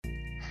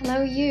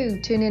Hello, you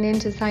tuning in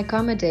to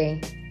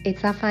Psychomedy.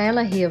 It's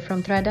Rafaela here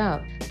from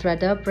ThreadUp.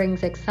 ThreadUp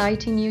brings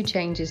exciting new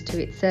changes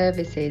to its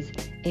services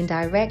in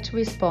direct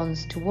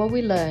response to what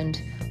we learned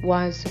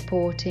while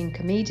supporting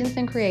comedians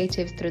and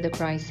creatives through the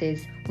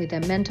crisis with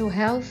their mental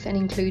health and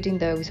including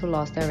those who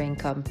lost their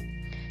income.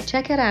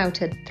 Check it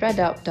out at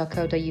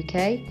threadup.co.uk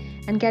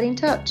and get in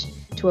touch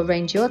to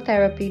arrange your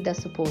therapy that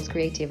supports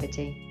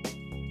creativity.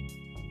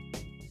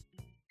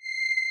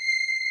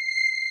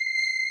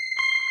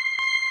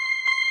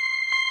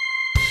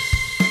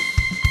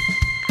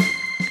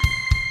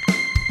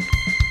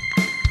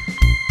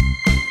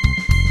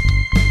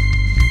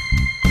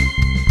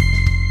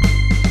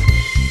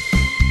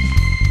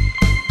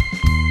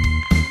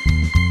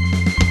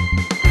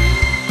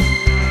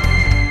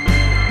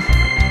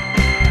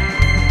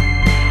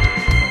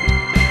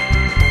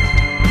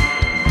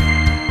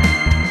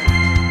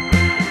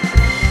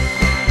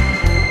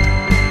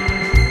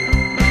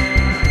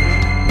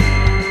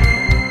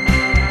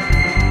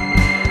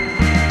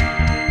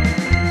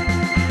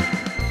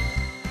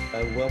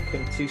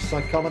 Welcome to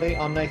Psychomedy.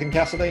 I'm Nathan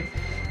Cassidy,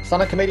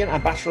 stand-up comedian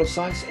and Bachelor of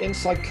Science in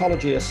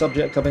Psychology, a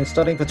subject I've been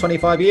studying for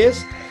 25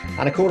 years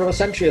and a quarter of a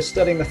century of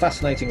studying the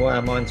fascinating way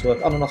our minds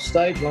work on and off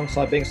stage,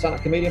 alongside being a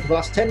stand-up comedian for the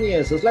last 10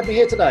 years, has led me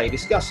here today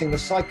discussing the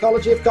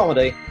psychology of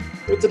comedy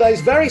with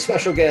today's very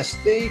special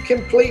guest, the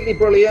completely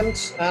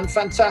brilliant and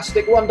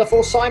fantastic,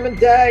 wonderful Simon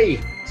Day.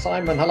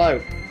 Simon, hello.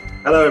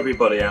 Hello,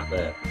 everybody out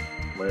there,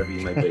 wherever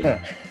you may be.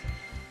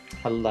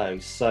 Hello.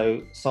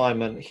 So,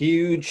 Simon,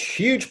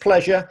 huge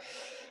pleasure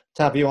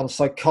to have you on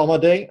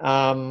Psychomedy.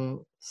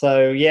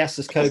 So yes,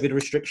 as COVID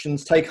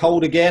restrictions take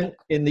hold again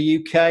in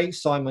the UK,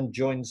 Simon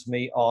joins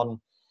me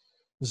on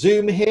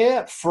Zoom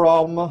here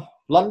from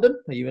London.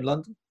 Are you in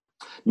London?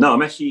 No,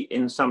 I'm actually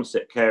in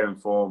Somerset caring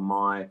for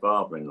my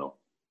father-in-law.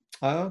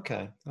 Oh,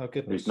 okay. Oh,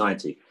 goodness. Who's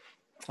 90.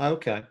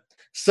 Okay.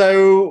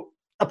 So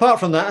apart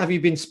from that, have you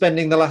been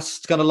spending the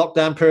last kind of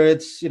lockdown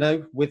periods,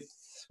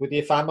 with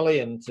your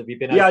family, and have you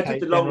been Yeah, okay, I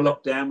did the long generally?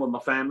 lockdown with my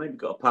family. We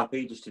got a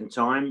puppy just in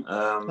time.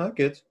 Oh,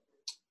 good.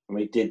 And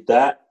we did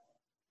that.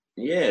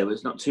 Yeah, it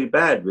was not too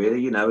bad,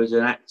 really. As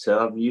an actor,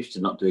 I'm used to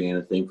not doing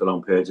anything for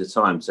long periods of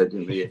time, so it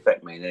didn't really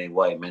affect me in any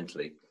way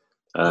mentally.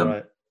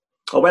 Right.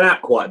 I went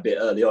out quite a bit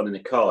early on in the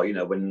car,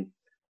 when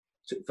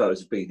I took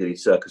photos of Piccadilly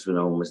Circus when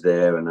no one was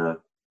there, and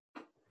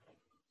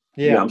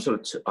Yeah.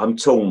 I'm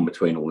torn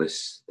between all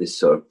this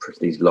sort of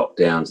these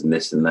lockdowns and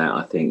this and that.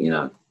 I think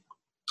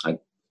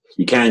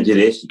you can do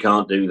this, you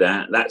can't do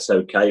that. That's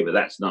okay, but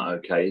that's not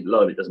okay. A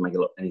lot of it doesn't make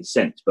any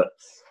sense, but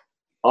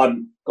I've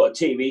got a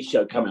TV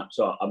show coming up,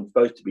 so I'm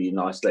supposed to be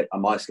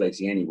I'm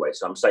isolating anyway,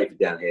 so I'm safer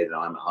down here than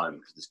I'm at home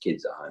because there's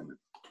kids at home.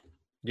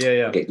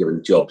 Yeah. I get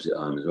given jobs at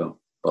home as well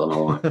by my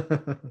wife.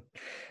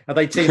 Are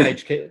they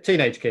teenage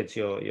kids?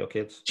 Your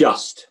kids?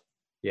 Just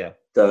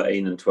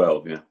 13 and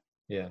 12.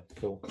 Yeah.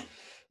 Cool.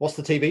 What's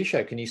the TV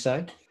show? Can you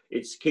say?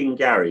 It's King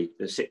Gary,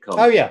 the sitcom.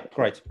 Oh yeah,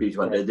 great.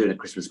 They're doing a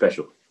Christmas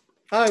special.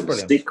 Oh,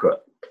 brilliant. Secret,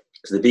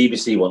 because the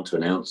BBC want to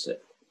announce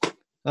it.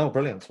 Oh,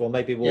 brilliant. Well,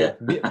 maybe we'll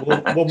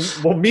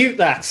mute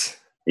that.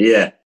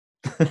 Yeah.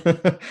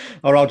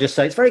 Or I'll just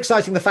say it's very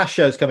exciting. The Fast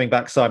Show's coming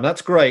back, Simon.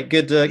 That's great.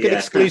 Good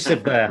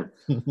exclusive there.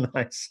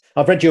 Nice.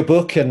 I've read your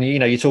book, and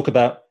you talk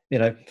about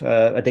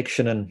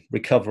addiction and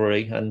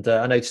recovery, and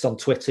I noticed on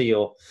Twitter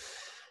you're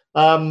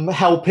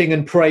helping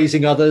and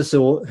praising others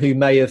or who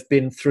may have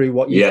been through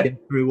what you've been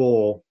through,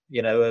 or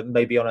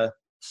maybe on a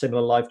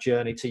similar life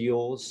journey to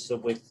yours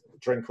with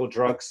drink or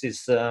drugs.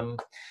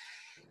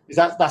 Is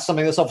that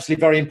something that's obviously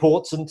very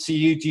important to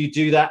you? Do you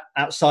do that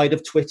outside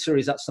of Twitter?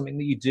 Is that something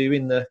that you do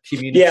in the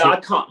community? Yeah, I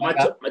can't. My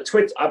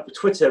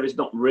Twitter is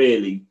not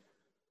really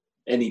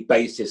any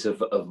basis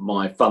of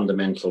my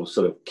fundamental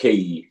sort of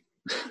key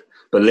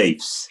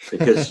beliefs,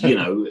 because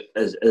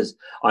as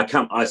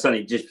I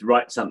suddenly just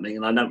write something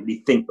and I don't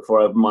really think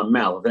before I open my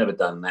mouth. I've never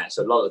done that,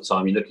 so a lot of the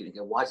time you look at it and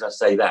go, "Why did I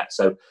say that?"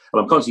 So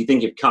I'm constantly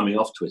thinking of coming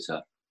off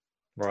Twitter,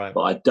 right?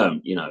 But I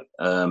don't,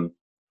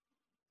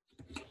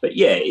 But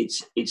yeah,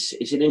 it's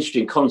an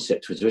interesting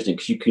concept, Twitter, isn't it?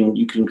 Because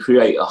you can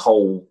create a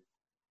whole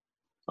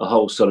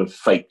sort of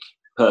fake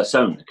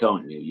persona,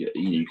 can't you?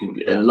 You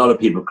can, and a lot of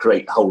people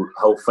create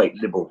whole fake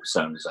liberal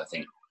personas. I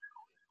think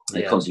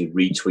they constantly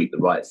retweet the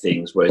right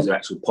things, whereas their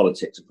actual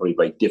politics are probably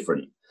very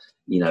different,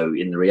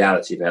 in the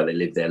reality of how they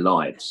live their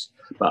lives.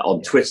 But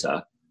on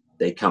Twitter,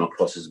 they come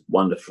across as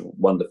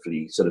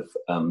wonderfully sort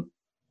of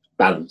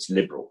balanced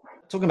liberal.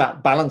 Talking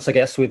about balance, I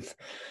guess with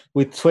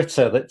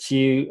Twitter, that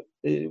you.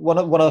 One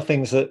of the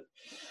things that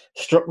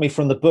struck me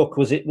from the book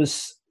was it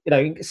was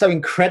so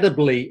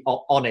incredibly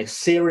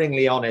honest,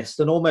 searingly honest,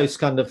 and almost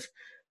kind of,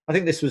 I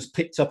think this was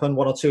picked up on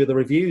one or two of the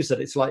reviews, that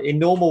it's like in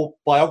normal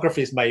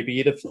biographies maybe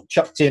you'd have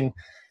chucked in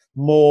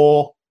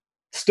more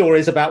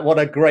stories about what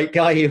a great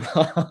guy you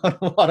are.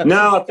 what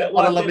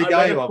a lovely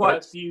guy you are.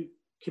 Quite a few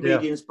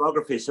comedians'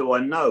 biographies who I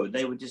know, and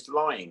they were just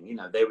lying.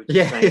 They were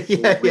just saying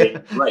it's really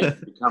great to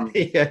become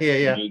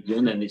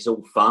comedian, and it's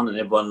all fun, and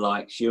everyone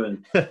likes you,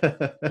 and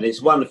and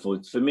it's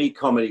wonderful. For me,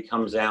 comedy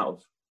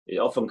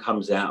often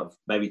comes out of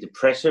maybe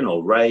depression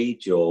or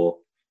rage or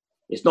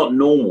it's not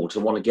normal to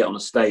want to get on a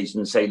stage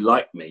and say,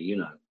 like me, you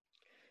know.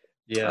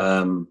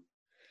 Yeah.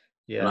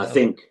 And I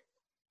think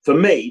for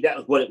me, that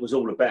was what it was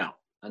all about.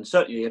 And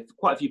certainly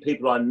quite a few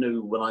people I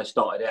knew when I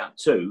started out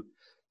too,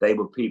 they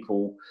were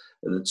people,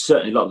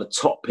 certainly a lot of the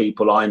top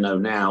people I know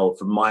now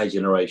from my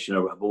generation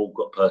have all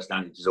got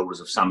personality disorders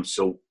of some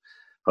sort,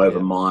 however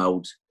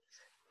mild,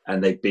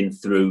 and they've been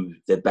through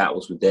their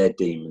battles with their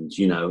demons.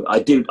 You know, I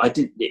did.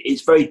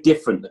 It's very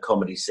different, the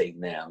comedy scene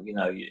now. You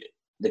know,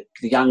 the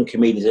young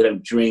comedians, they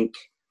don't drink.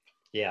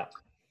 Yeah.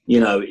 You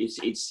know,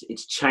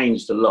 it's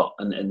changed a lot,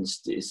 and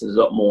it's a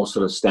lot more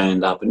sort of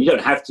stand up, and you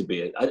don't have to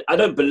be. I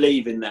don't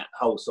believe in that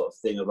whole sort of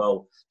thing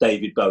of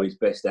David Bowie's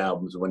best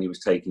albums when he was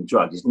taking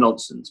drugs. It's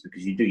nonsense,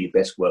 because you do your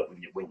best work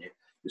when you're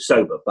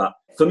sober. But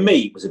for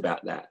me, it was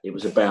about that. It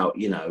was about,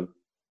 you know,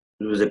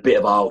 there was a bit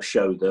of I'll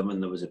show them,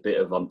 and there was a bit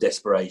of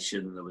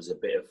desperation, and there was a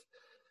bit of,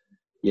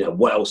 you know,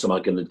 what else am I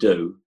going to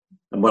do?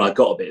 And when I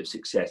got a bit of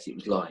success, it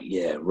was like,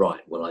 yeah,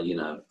 right. Well,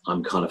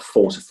 I'm kind of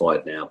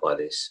fortified now by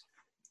this.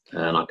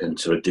 And I can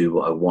sort of do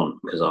what I want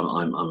because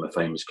I'm a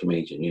famous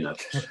comedian, you know.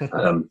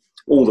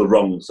 All the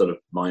wrong sort of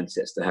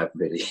mindsets to have,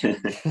 really.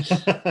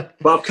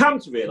 But I've come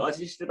to realise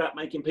it's just about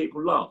making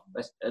people laugh,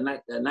 and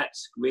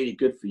that's really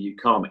good for you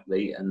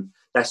karmically, and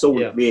that's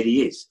all it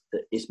really is.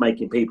 It's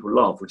making people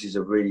laugh, which is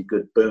a really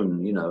good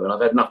boon, you know. And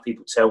I've had enough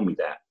people tell me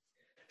that.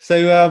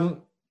 So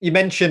you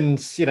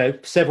mentioned, you know,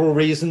 several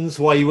reasons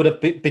why you would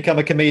have become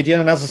a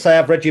comedian, and as I say,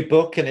 I've read your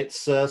book, and it's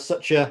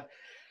such a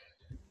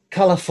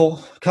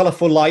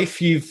colourful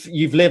life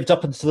you've lived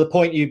up until the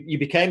point you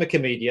became a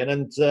comedian.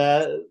 And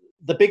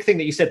the big thing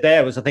that you said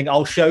there was, I think,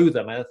 I'll show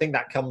them, and I think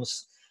that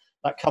comes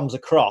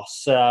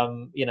across.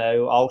 You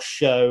know, I'll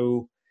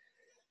show,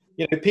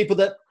 you know, people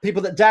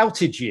that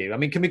doubted you. I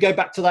mean, can we go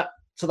back to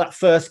that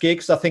first gig?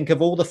 Because I think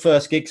of all the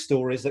first gig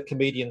stories that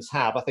comedians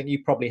have, I think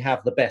you probably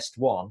have the best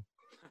one.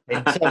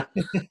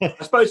 I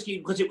suppose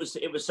because it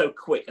was so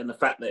quick, and the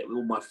fact that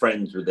all my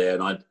friends were there,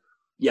 and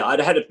I'd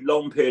had a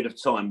long period of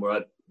time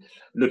where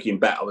looking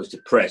back, I was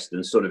depressed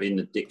and sort of in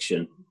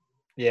addiction.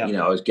 Yeah. You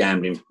know, I was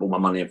gambling all my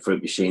money in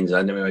fruit machines, and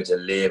I never knew where to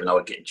live, and I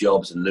would get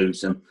jobs and lose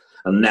them.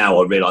 And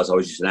now I realise I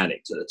was just an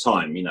addict at the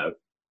time, you know.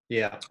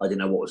 Yeah. I didn't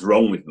know what was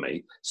wrong with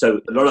me.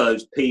 So a lot of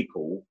those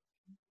people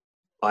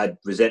I had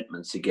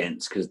resentments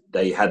against because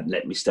they hadn't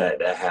let me stay at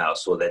their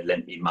house, or they'd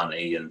lent me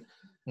money and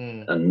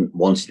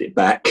wanted it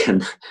back.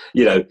 And,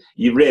 you know,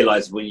 you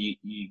realise when you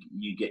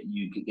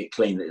get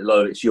clean that a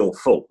lot of it's your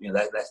fault. You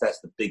know, that's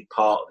the big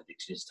part of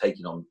addiction, is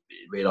taking on,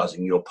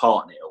 realising you're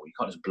part in it, or you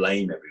can't just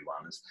blame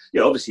everyone. You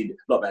know, obviously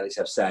a lot of addicts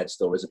have sad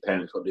stories, of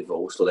parents got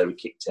divorced, or they were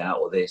kicked out,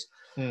 or this.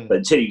 But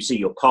until you see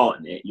your part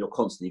in it, you're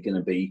constantly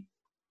going to be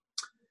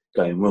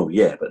going, well,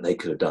 yeah, but they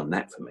could have done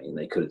that for me, and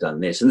they could have done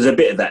this. And there's a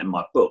bit of that in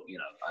my book, you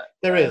know.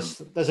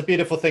 There's a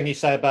beautiful thing you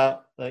say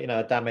about you know,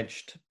 a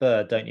damaged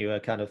bird, don't you? A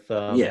kind of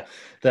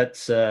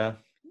that's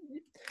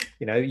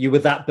you know, you were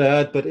that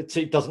bird, but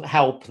it doesn't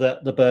help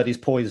that the bird is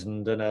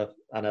poisoned and a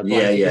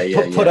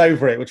put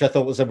over it, which I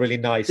thought was a really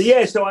nice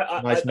so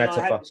nice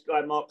metaphor. I had this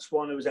guy Mark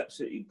Swan, who was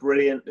absolutely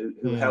brilliant,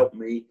 who helped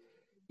me.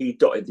 He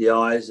dotted the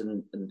I's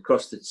and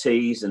crossed the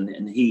T's,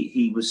 and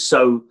he was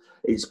so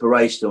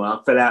inspirational. I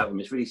fell out of him.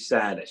 It's really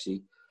sad,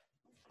 actually.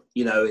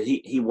 You know,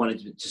 he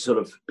wanted to sort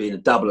of be in a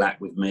double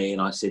act with me,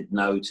 and I said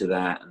no to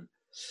that. And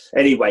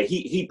anyway,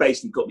 he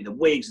basically got me the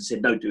wigs and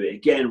said, no, do it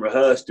again,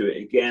 rehearse, do it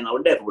again. I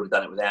would have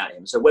done it without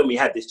him. So when we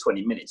had this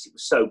 20 minutes, it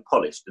was so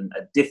polished and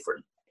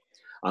different.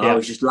 And I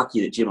was just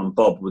lucky that Jim and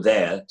Bob were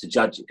there to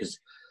judge it, because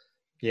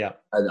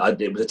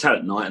it was a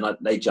talent night, and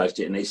they judged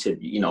it, and they said,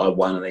 you know, I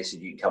won, and they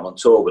said, you can come on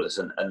tour with us.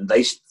 And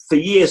they, for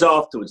years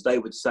afterwards, they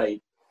would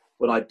say,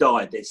 when I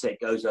died, they'd say it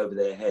goes over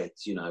their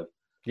heads, you know.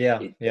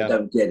 They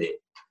don't get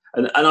it.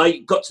 And I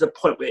got to the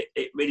point where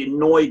it really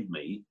annoyed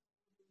me.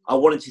 I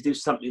wanted to do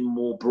something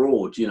more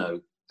broad, you know,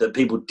 that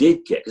people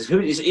did get. Because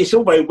it's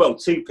all very well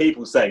two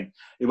people saying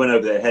it went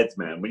over their heads,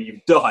 man, when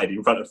you've died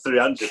in front of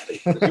 300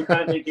 people. You're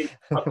kind of thinking,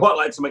 I'd quite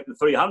like to make the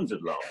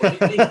 300 laugh,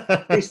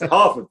 at least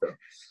half of them.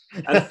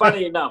 And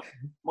funny enough,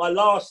 my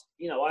last,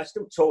 you know, I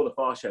still tore the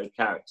Far Show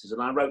characters,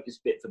 and I wrote this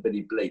bit for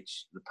Billy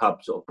Bleach, the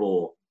pub sort of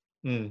bore,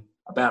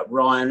 about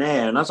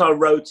Ryanair. And as I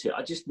wrote it,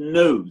 I just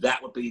knew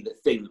that would be the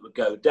thing that would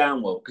go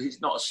down well, because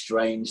it's not a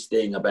strange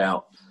thing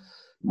about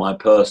my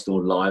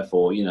personal life,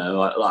 or, you know,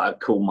 I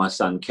call my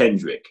son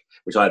Kendrick,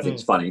 which I think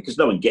is funny because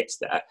no one gets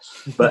that.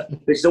 But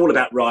it's all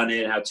about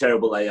Ryanair and how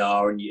terrible they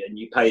are, and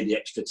you pay the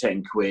extra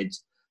 10 quid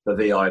for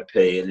VIP,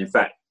 and in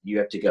fact, you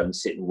have to go and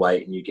sit and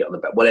wait, and you get on the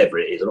back, whatever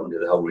it is. I don't want to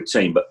do the whole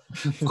routine, but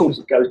of course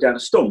it goes down a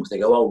storm because they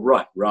go, oh,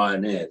 right,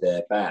 Ryanair,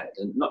 they're bad.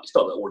 And it's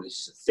not that all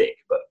this is thick,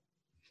 but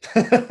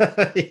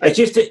it's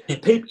just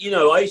people, you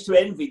know, I used to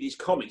envy these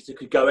comics that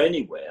could go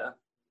anywhere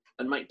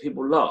and make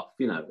people laugh,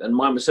 you know, and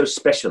mine was so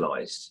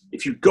specialised.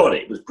 If you got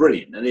it, it was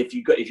brilliant. And if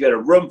you had a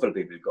room full of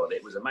people who got it,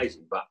 it was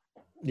amazing. But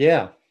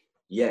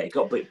it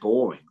got a bit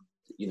boring,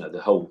 you know,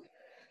 the whole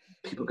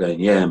people going,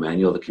 yeah, man,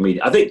 you're the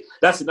comedian. I think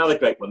that's another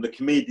great one, the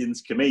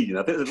comedian's comedian.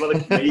 I think there's a lot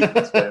of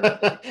comedians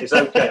going, it's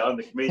okay, I'm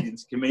the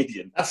comedian's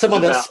comedian. That's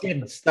someone that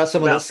skins. That's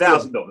someone that's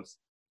 1,000 of us.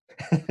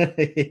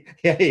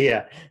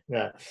 Yeah.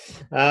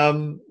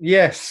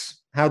 Yes.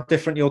 How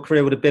different your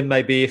career would have been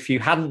maybe if you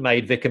hadn't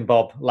made Vic and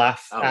Bob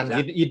laugh, and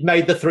exactly. you'd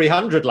made the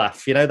 300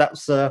 laugh. You know,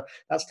 that's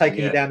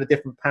taking you down a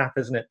different path,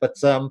 isn't it? But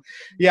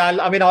yeah,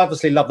 I mean, I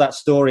obviously love that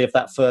story of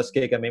that first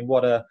gig. I mean,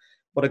 what a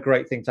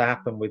great thing to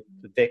happen with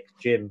Vic,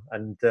 Jim,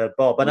 and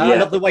Bob. And I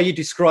love the way you're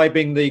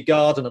describing the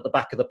garden at the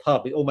back of the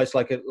pub. It's almost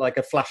like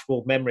a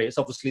flashbulb memory. It's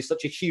obviously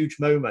such a huge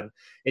moment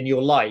in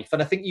your life,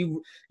 and I think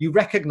you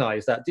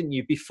recognised that, didn't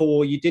you,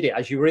 before you did it,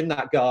 as you were in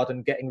that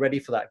garden getting ready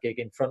for that gig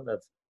in front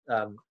of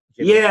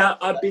Jim. Yeah,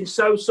 I've been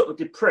so sort of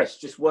depressed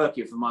just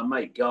working for my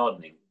mate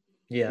gardening,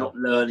 not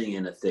learning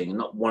anything and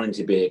not wanting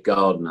to be a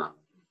gardener.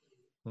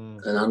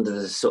 And under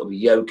the sort of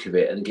yoke of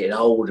it and getting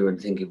older and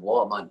thinking,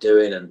 what am I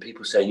doing? And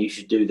people saying you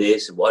should do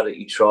this and why don't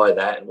you try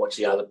that and watch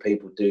the other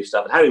people do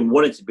stuff. And having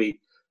wanted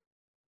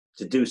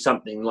to do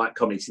something like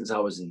comedy since I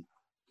was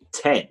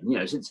 10, you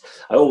know, since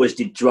I always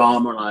did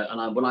drama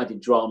and when I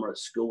did drama at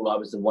school, I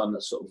was the one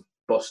that sort of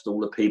bossed all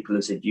the people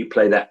and said, you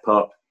play that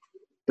part,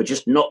 but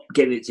just not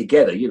getting it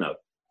together, you know.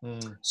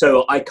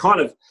 So I kind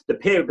of, the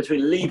period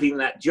between leaving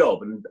that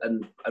job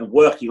and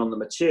working on the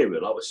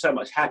material, I was so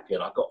much happier.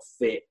 I got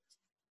fit.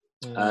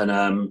 And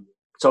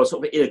so I was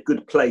sort of in a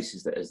good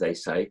place, as they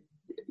say,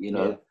 you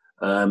know.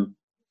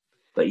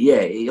 But yeah,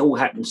 it all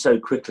happened so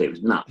quickly. It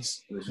was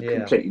nuts. It was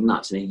completely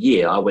nuts. In a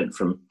year, I went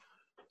from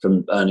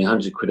earning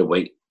 100 quid a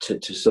week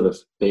to sort of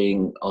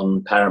being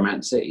on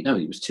Paramount City. No,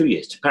 it was 2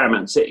 years to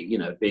Paramount City, you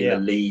know, being the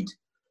lead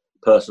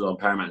person on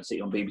Paramount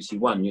City on BBC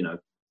One, you know.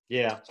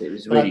 Yeah. So it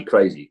was really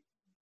crazy.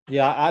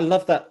 Yeah, I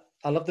love that.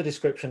 I love the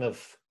description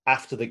of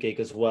after the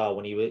gig as well,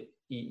 when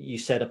you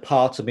said a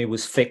part of me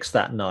was fixed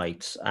that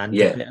night, and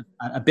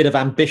a bit of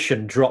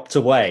ambition dropped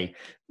away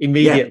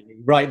immediately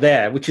right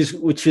there, which is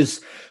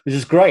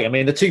great. I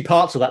mean, the two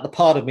parts of that, the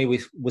part of me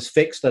was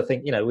fixed. I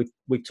think, you know,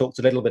 we've talked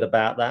a little bit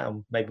about that,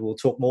 and maybe we'll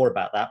talk more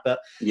about that. But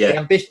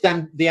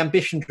the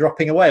ambition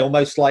dropping away,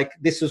 almost like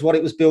this was what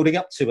it was building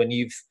up to, and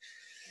you've,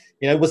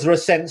 you know, was there a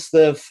sense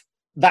of,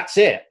 that's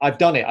it, I've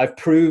done it, I've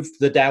proved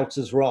the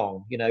doubters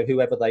wrong, you know,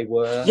 whoever they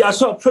were? Yeah, I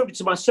sort of proved it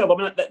to myself. I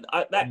mean,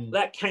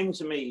 that came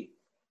to me.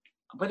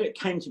 Whether it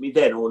came to me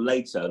then or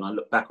later, and I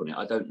look back on it,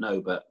 I don't know.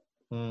 But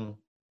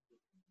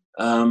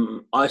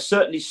I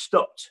certainly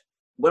stopped.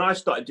 When I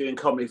started doing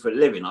comedy for a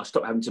living, I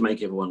stopped having to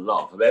make everyone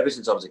laugh. I mean, ever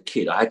since I was a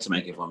kid, I had to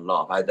make everyone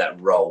laugh. I had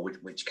that role,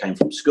 which came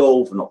from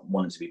school, for not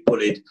wanting to be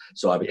bullied.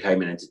 So I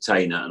became an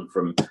entertainer, and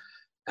from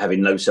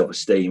having low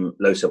self-esteem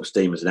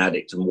as an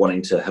addict and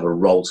wanting to have a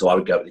role. So I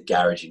would go to the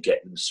garage and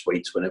get them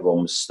sweets when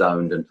everyone was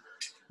stoned, and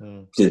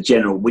to the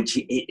general, which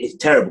is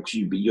terrible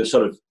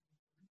because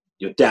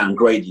you're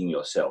downgrading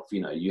yourself,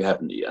 you know. You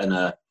haven't,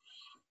 and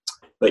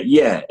but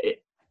yeah,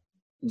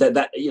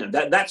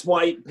 that's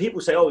why people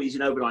say, oh, he's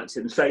an overnight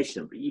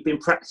sensation, but you've been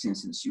practicing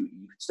since you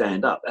could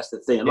stand up. That's the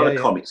thing. A lot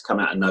of comics come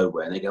out of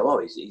nowhere and they go, oh,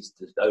 he's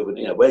just over,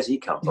 you know, where's he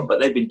come from? But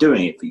they've been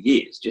doing it for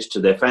years, just to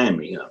their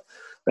family, you know,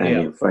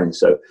 family and friends.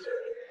 So.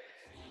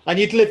 And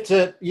you'd lived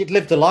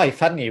a life,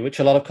 hadn't you, which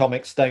a lot of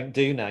comics don't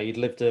do now. You'd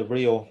lived a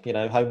real, you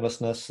know,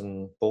 homelessness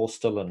and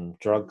Borstal and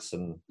drugs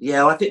and.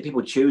 Yeah, I think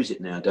people choose it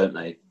now, don't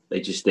they? They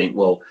just think,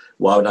 well,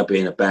 why would I be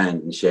in a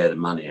band and share the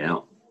money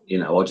out? You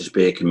know, I'll just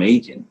be a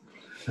comedian.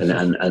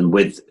 And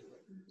with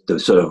the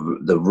sort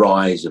of the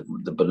rise of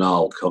the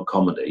banal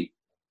comedy,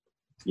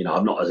 you know,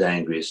 I'm not as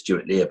angry as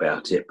Stuart Lee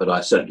about it, but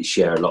I certainly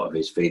share a lot of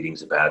his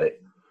feelings about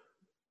it.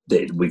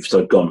 That we've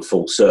sort of gone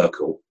full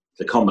circle.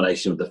 The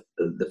combination of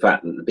the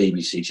fact that the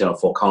BBC Channel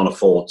 4 can't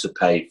afford to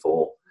pay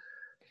for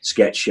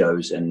sketch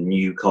shows and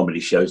new comedy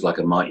shows like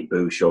a Mighty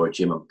Boosh or a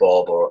Jim and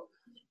Bob or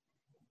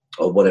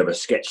whatever.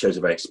 Sketch shows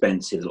are very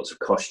expensive, lots of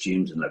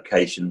costumes and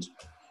locations.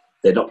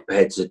 They're not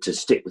prepared to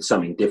stick with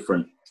something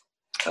different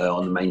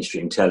on the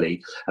mainstream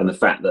telly. And the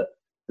fact that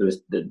there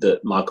was the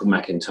Michael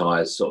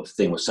McIntyre's sort of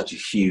thing was such a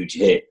huge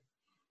hit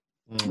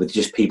with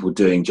just people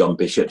doing John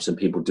Bishops and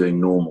people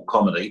doing normal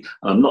comedy.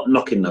 And I'm not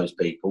knocking those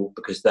people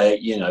because they,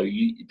 you know,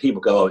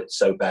 people go, oh, it's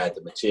so bad,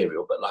 the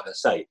material. But like I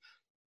say,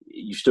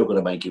 you've still got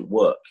to make it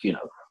work, you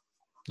know.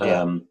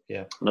 And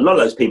a lot of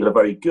those people are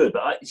very good.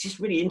 But it's just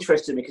really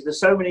interesting because there's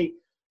so many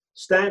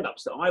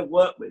stand-ups that I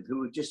work with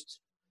who are just,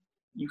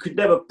 you could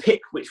never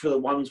pick which were the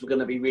ones were going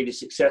to be really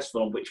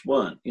successful and which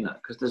weren't, you know,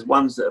 because there's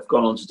ones that have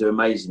gone on to do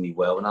amazingly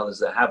well and others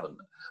that haven't,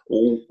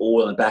 all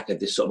on the back of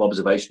this sort of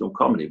observational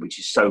comedy, which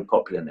is so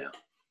popular now.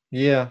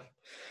 Yeah.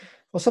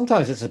 Well,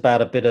 sometimes it's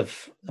about a bit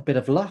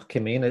of luck. I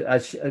mean,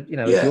 as you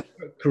know, as your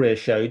career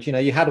showed, you know,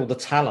 you had all the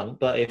talent,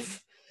 but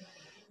if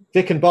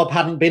Vic and Bob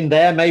hadn't been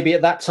there, maybe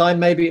at that time,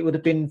 maybe it would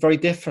have been very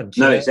different.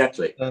 No,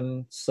 exactly.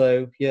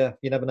 So yeah,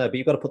 you never know, but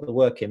you've got to put the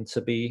work in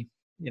to be,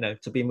 you know,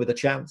 to be in with a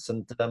chance.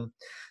 And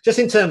just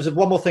in terms of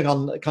one more thing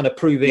on kind of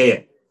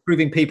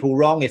proving people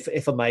wrong,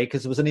 if I may,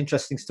 because there was an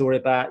interesting story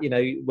about, you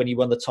know, when you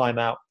won the Time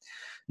Out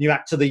New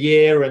Act of the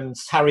Year, and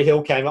Harry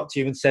Hill came up to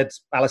you and said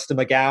Alistair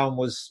McGowan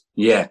was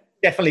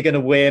definitely going to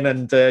win,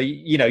 and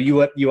you know, you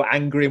were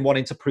angry and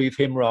wanting to prove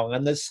him wrong.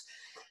 And there's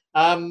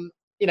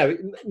you know,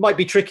 it might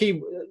be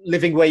tricky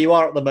living where you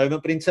are at the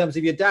moment, but in terms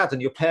of your dad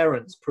and your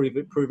parents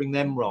proving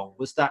them wrong,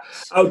 was that?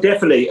 Oh,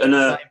 definitely. And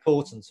that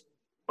important?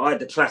 I had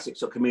the classic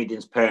sort of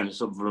comedian's parents.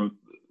 Sort of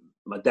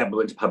my dad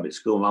went to public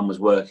school, mum was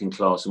working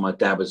class, and my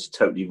dad was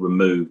totally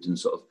removed and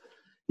sort of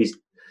he's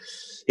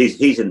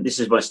in, this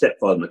is my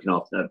stepfather looking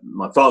after,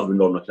 my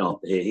father-in-law looking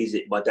after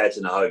here. My dad's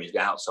in a home. He's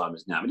got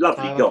Alzheimer's now. I mean,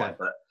 lovely guy,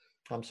 but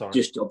I'm sorry.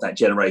 Just of that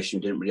generation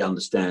who didn't really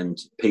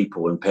understand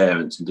people and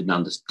parents, and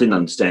didn't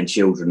understand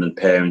children and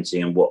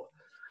parenting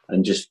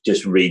and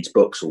just reads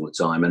books all the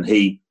time. And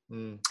he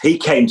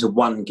came to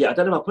one gig. I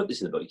don't know if I put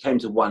this in the book. He came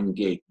to one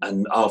gig,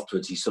 and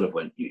afterwards he sort of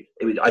went,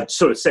 I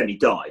sort of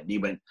semi-died, and he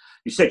went,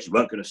 "You said you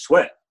weren't going to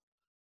sweat."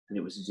 And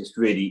it was just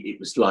really, it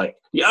was like,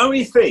 the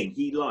only thing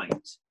he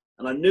liked,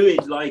 and I knew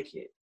he'd like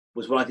it,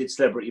 was when I did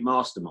Celebrity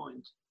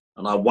Mastermind.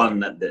 And I won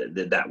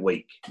that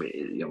week,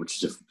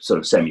 which is a sort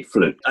of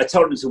semi-fluke. I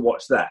told him to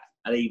watch that,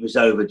 and he was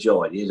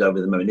overjoyed. He was over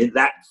the moon.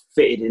 That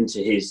fitted into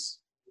his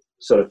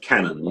sort of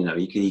canon.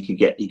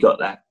 He got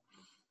that.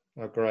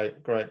 Oh, great.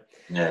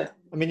 Yeah.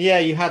 I mean, yeah,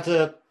 you had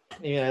a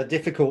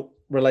difficult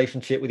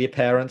relationship with your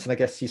parents, and I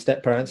guess your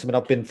step parents. I mean,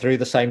 I've been through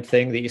the same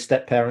thing, that your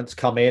step parents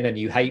come in and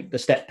you hate the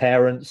step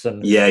parents,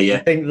 and you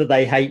think that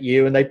they hate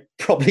you, and they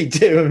probably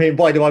do. I mean,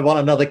 why do I want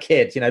another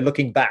kid?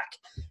 Looking back,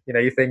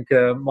 you think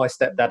my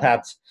stepdad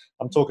had.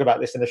 I'm talking about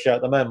this in the show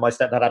at the moment. My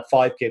stepdad had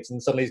 5 kids,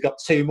 and suddenly he's got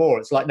 2 more.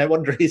 It's like, no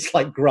wonder he's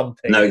like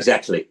grumpy. No,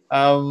 exactly.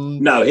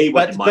 No, he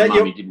wanted my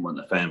mum. He didn't want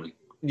the family.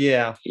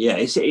 Yeah.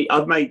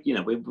 I've made,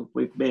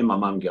 with me and my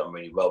mum get on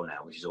really well now,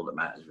 which is all that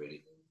matters,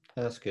 really.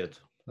 That's good.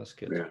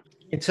 Yeah.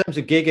 In terms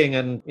of gigging,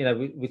 and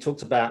we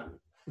talked about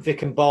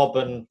Vic and Bob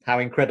and how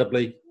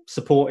incredibly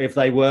supportive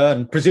they were,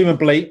 and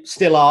presumably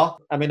still are.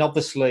 I mean,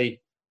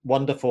 obviously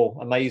wonderful,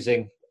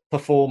 amazing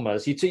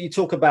performers. You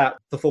talk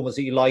about performers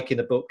that you like in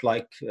the book,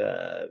 like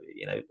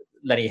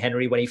Lenny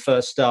Henry when he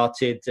first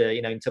started,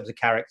 in terms of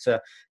character,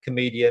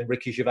 comedian,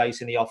 Ricky Gervais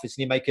in The Office,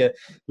 and you make a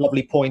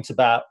lovely point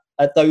about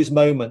at those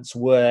moments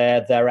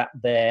where they're at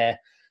their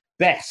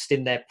best,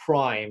 in their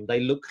prime, they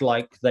look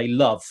like they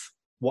love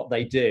what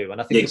they do. And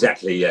I think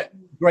the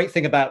great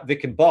thing about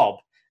Vic and Bob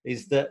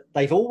is that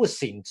they've always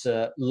seemed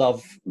to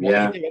love what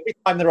they do. Every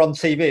time they're on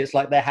TV, it's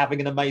like they're having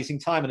an amazing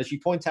time. And as you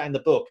point out in the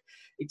book,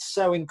 it's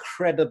so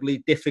incredibly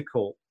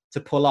difficult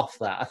to pull off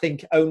that. I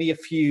think only a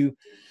few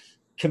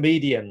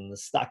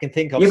comedians that I can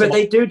think of. Yeah, but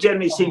they do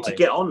generally seem to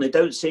get on. They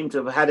don't seem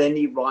to have had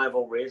any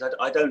rivalries.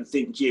 I don't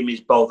think Jim is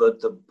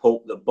bothered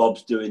that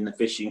Bob's doing the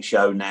fishing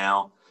show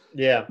now.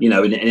 Yeah.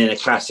 In a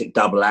classic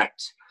double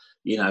act,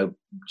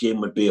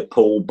 Jim would be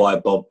appalled by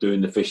Bob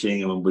doing the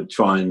fishing and would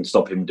try and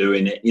stop him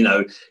doing it.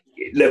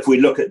 If we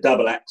look at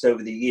double acts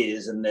over the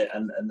years and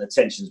the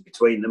tensions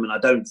between them, and I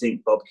don't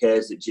think Bob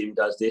cares that Jim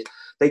does this.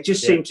 They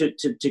just seem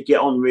to get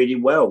on really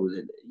well with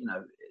it, and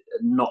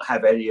not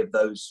have any of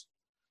those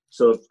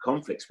sort of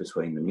conflicts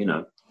between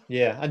them.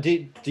 Yeah, and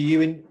do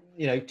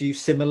you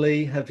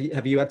similarly have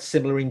you had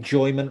similar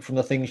enjoyment from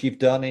the things you've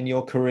done in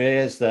your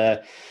careers?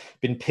 There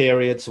been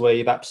periods where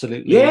you've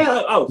absolutely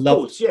of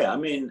course. I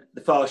mean,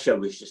 the Fast Show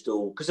was just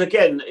all, because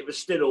again, it was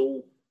still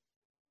all,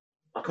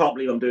 I can't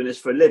believe I'm doing this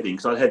for a living,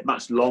 because I had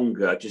much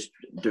longer just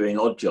doing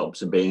odd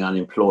jobs and being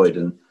unemployed,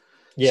 and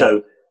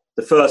so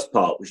the first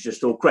part was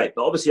just all great.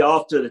 But obviously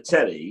after the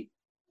telly,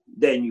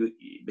 then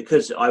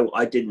because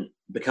I didn't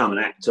become an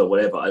actor or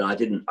whatever, and I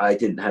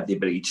didn't have the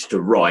ability just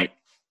to write,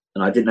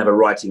 and I didn't have a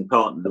writing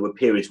partner, there were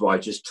periods where I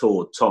just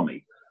toured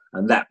Tommy,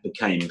 and that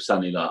became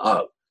suddenly like,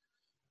 oh,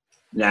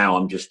 now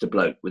I'm just a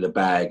bloke with a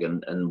bag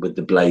and with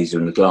the blazer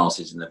and the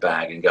glasses in the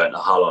bag and going to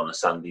Hull on a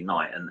Sunday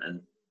night,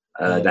 and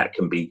that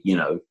can be,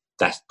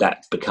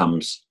 that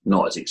becomes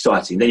not as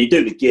exciting. Then you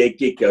do the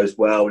gig goes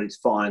well and it's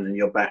fine and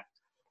you're back.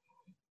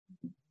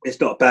 It's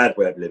not a bad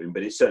way of living,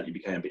 but it certainly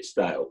became a bit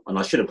stale, and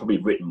I should have probably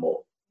written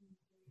more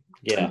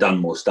and done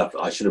more stuff.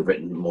 I should have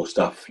written more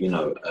stuff,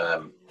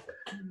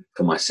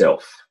 for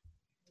myself.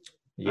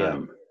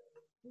 But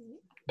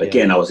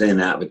again, I was in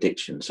and out of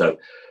addiction, so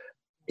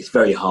it's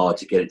very hard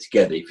to get it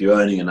together if you're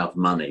earning enough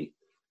money.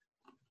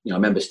 I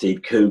remember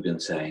Steve Coogan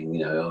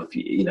saying,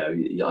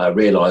 I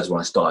realised when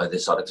I started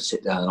this, I'd have to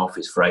sit down in an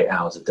office for 8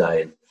 hours a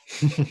day.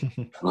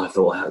 And I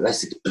thought, oh,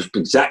 that's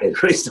exactly the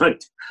reason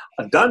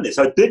I've done this.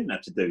 I didn't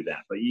have to do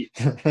that,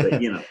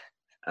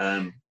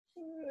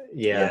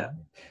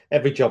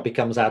 every job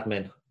becomes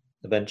admin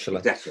eventually.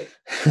 Exactly.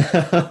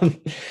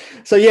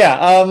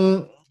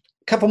 So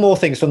couple more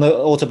things from the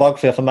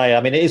autobiography, if I may.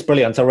 I mean, it is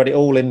brilliant. I read it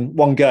all in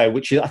one go,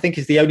 which I think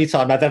is the only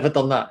time I've ever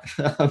done that.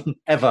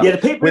 Ever. Yeah, the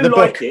people who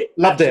like it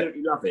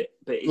absolutely love it.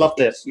 But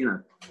loved it.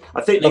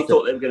 I think they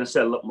thought they were going to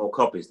sell a lot more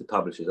copies, the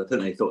publishers. I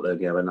think they thought they were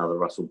going to have another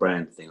Russell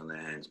Brand thing on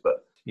their hands,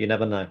 but you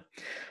never know.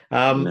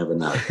 You never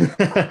know.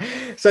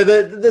 So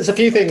there's a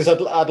few things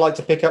I'd like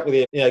to pick up with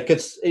you,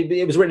 because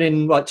it was written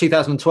in like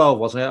 2012,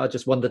 wasn't it? I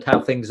just wondered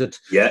how things had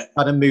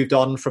kind of moved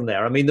on from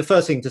there. I mean, the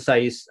first thing to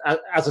say is,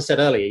 as I said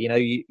earlier,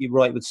 you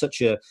write with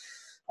such a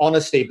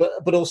honesty,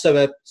 but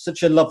also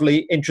such a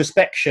lovely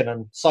introspection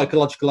and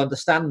psychological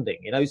understanding.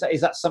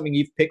 Is that something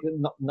you've picked?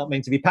 Not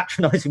meant to be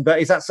patronising, but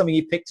is that something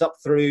you picked up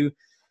through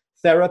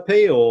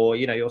therapy, or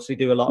you also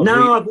do a lot of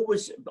No, I've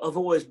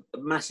always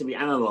massively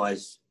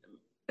analysed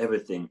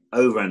everything,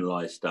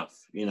 overanalyze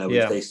stuff,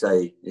 which they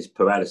say is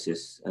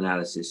paralysis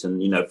analysis.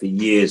 And for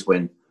years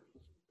when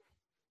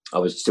I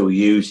was still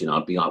using,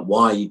 I'd be like,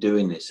 why are you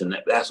doing this? And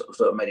that sort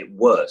of made it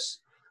worse.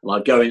 And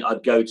I'd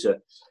go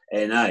to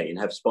NA and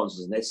have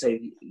sponsors, and they'd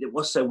say,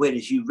 what's so weird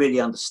is you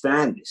really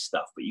understand this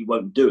stuff, but you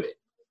won't do it.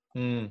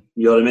 You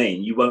know what I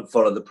mean? You won't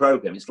follow the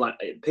program. It's like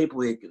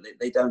people,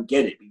 they don't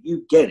get it, but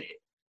you get it,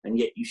 and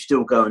yet you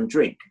still go and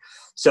drink.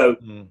 So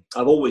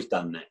I've always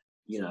done that,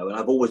 and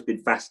I've always been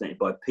fascinated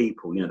by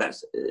people.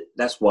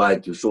 That's why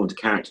I was drawn to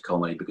character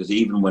comedy, because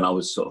even when I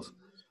was sort of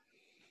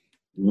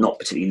not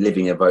particularly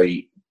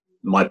living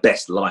my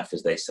best life,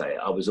 as they say,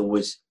 I was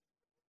always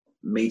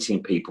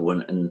meeting people,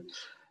 and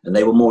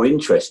they were more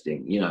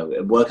interesting.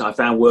 I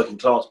found working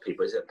class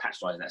people, it's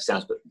patronising that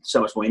sounds, but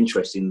so much more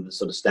interesting than the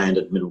sort of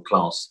standard middle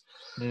class.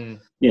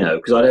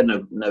 Because I had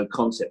no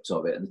concept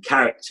of it. And the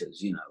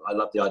characters, I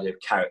love the idea of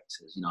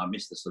characters. I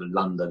miss the sort of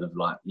London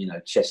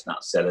of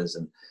chestnut sellers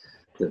and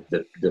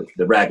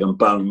the rag and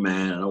bone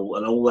man and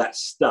all that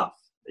stuff.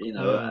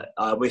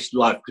 I wish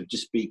life could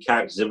just be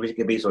characters. I wish it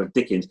could be sort of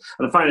Dickens.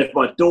 And I found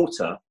my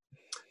daughter,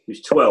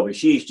 who's 12, and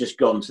she's just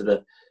gone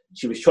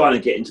she was trying to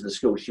get into the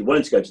school. She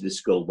wanted to go to this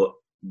school, but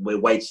we're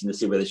waiting to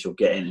see whether she'll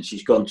get in. And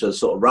she's gone to a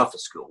sort of rougher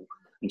school,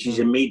 and she's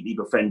immediately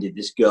befriended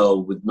this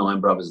girl with 9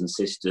 brothers and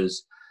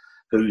sisters,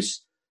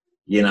 who's,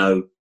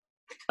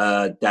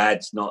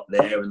 dad's not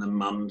there and the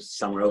mum's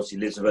somewhere else. He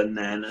lives with her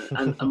nan.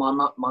 And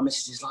my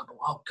missus is like,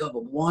 oh God,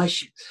 but why is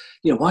she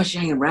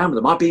hanging around with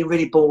them? Am I being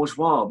really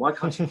bourgeois? Why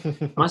can't she?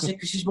 And I said,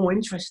 because she's more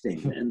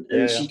interesting.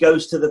 And she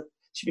goes to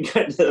she's been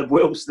going to the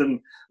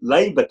Wilston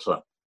Labour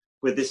Club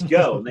with this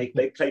girl, and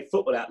they play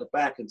football out the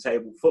back and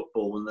table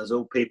football, and there's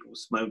all people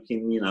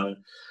smoking, and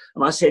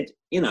I said,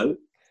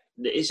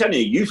 it's only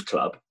a youth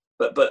club,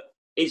 but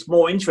it's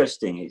more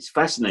interesting. It's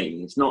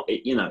fascinating. It's not,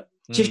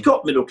 she's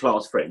got middle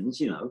class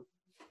friends,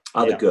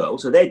 other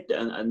girls, so they're,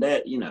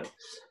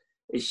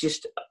 it's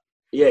just,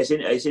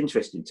 it's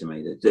interesting to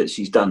me that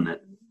she's done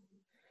that.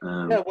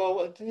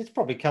 Well, it's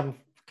probably come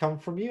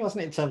from you,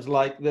 hasn't it? In terms of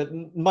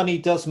that money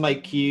does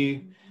make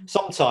you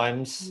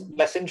sometimes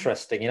less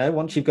interesting.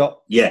 Once you've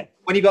got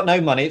when you've got no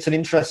money, it's an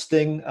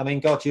interesting. I mean,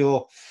 God,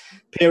 your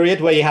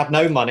period where you had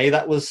no money,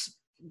 that was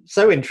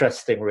so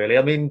interesting, really.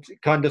 I mean,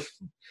 kind of.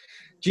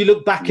 Do you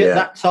look back at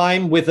that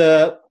time with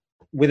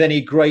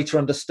any greater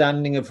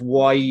understanding of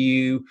why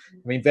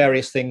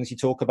various things you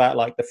talk about,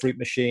 like the fruit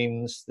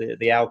machines,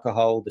 the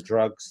alcohol, the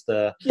drugs,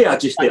 I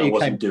just think I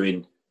wasn't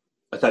doing.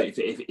 I thought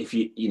if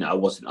you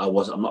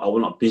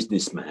I'm not a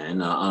businessman,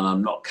 and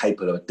I'm not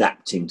capable of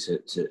adapting to,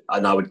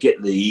 and I would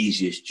get the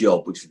easiest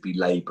job, which would be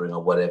labouring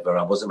or whatever.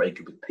 I wasn't very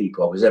good with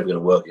people. I was never going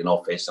to work in an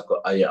office.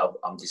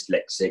 I'm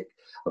dyslexic.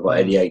 I've got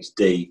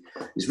ADHD.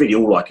 It's really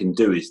all I can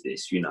do is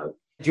this, Do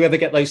you ever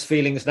get those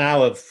feelings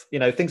now of,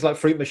 things like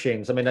fruit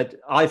machines? I mean,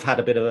 I've had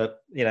a bit of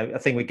a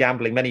thing with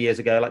gambling many years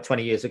ago, like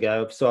 20 years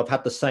ago. So I've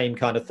had the same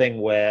kind of thing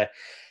where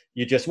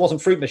you just wasn't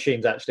fruit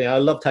machines, actually. I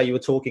loved how you were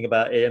talking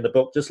about it in the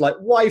book, just like,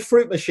 why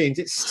fruit machines?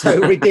 It's so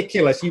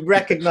ridiculous. You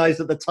recognise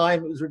at the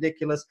time it was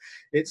ridiculous.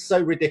 It's so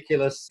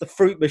ridiculous. The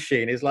fruit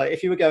machine is like,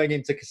 if you were going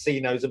into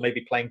casinos and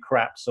maybe playing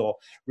craps or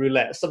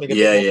roulette, something a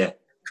bit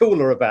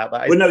cooler about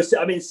that. Well, no,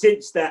 I mean,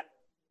 since that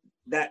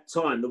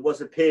time, there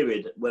was a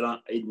period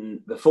when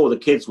before the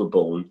kids were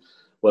born,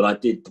 when I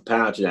did the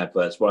Powergen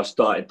adverts, where I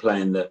started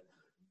playing the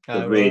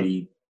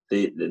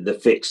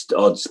fixed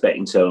odds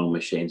betting terminal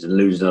machines and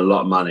losing a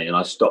lot of money, and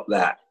I stopped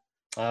that.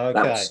 That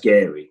was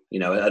scary,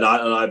 and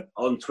I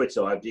on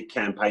Twitter I did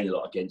campaign a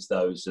lot against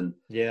those, and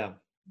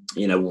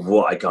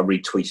what I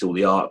retweeted all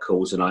the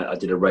articles, and I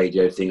did a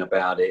radio thing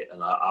about it,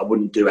 and I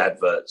wouldn't do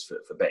adverts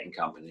for betting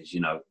companies,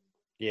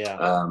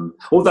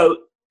 although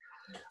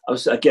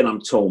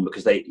I'm torn,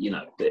 because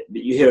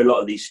you hear a lot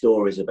of these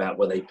stories about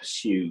where they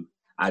pursue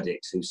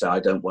addicts who say, I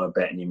don't want to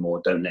bet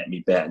anymore, don't let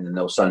me bet, and then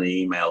they'll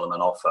suddenly email them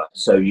an offer.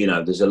 So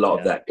there's a lot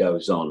of that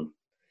goes on.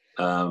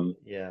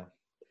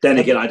 Then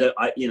again, I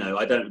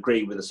don't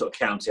agree with the sort of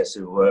countess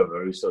or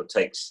whoever who sort of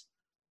takes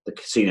the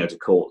casino to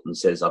court and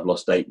says, I've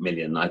lost 8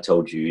 million. I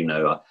told you,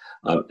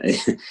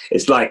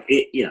 it's like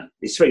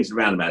it swings and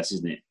roundabouts,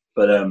 isn't it?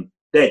 But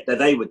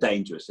they were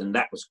dangerous, and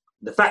that was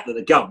the fact that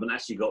the government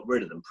actually got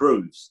rid of them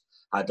proves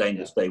how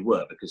dangerous they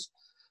were, because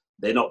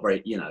they're not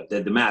very,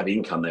 the amount of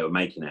income they were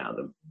making out of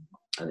them,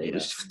 and it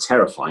was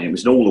terrifying. It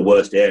was in all the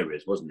worst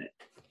areas, wasn't it?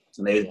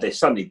 And they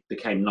suddenly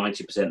became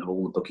 90% of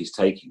all the bookies'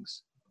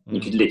 takings.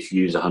 You could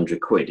literally use 100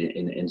 quid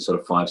in sort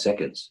of 5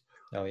 seconds.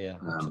 Oh yeah,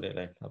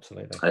 absolutely.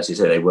 As you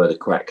say, they were the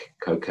crack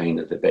cocaine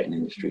of the betting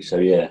industry. So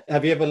yeah.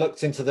 Have you ever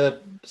looked into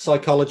the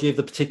psychology of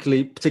the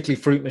particularly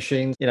fruit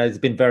machines? There's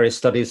been various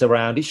studies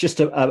around. It's just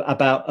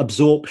about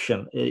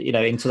absorption,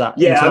 into that.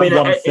 Yeah, into I mean,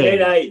 in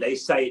NA they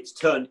say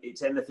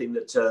it's anything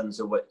that turns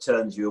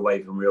you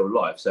away from real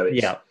life. So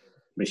it's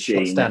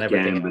machines,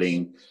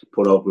 gambling,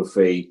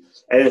 pornography,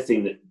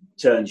 anything that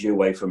turns you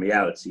away from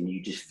reality, and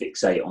you just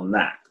fixate on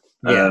that.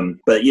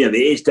 But it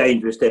is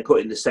dangerous. They're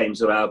putting the same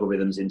sort of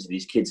algorithms into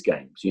these kids'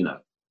 games.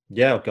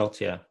 Yeah, oh God,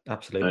 yeah,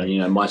 absolutely. And, you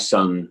know, my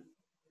son,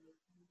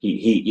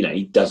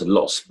 he does a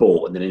lot of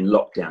sport, and then in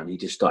lockdown, he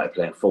just started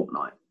playing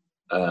Fortnite,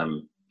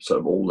 sort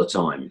of all the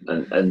time.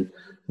 And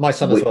my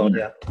son as well,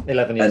 yeah,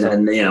 11 years old.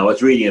 And you know, I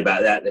was reading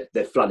about that.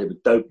 They're flooded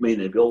with dopamine.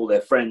 They've got all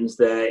their friends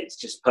there. It's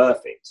just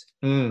perfect.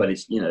 But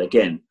it's, you know,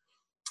 again,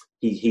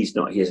 he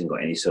hasn't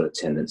got any sort of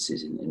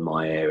tendencies in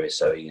my area,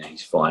 so you know,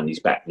 he's fine. He's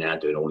back now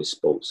doing all his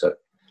sports. So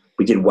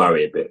we did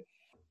worry a bit.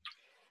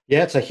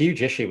 Yeah, it's a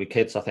huge issue with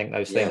kids. I think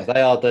those things,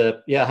 they are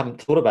I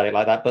haven't thought about it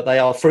like that, but they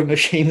are fruit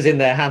machines in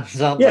their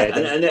hands, aren't they?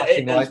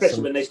 And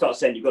especially when they start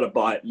saying you've got to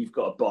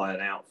buy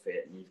an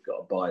outfit, and you've got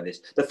to buy this.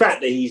 The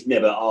fact that he's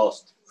never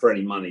asked for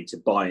any money to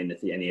buy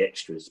any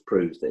extras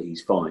proves that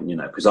he's fine, you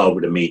know, because I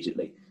would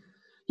immediately,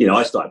 you know,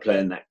 I started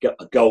playing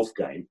a golf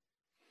game,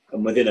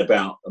 and within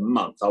about a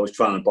month I was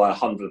trying to buy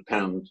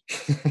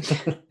 £100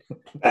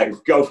 bag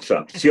of golf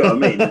clubs. Do you know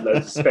what I mean? And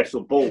those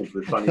special balls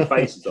with funny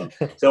faces on.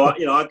 So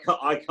I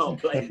can't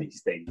play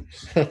these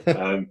things.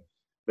 But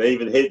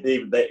even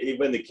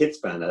when the kids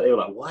found out, they were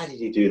like, "Why did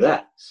you do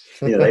that?"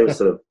 You know, they were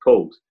sort of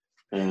pulled.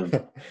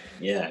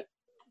 Yeah.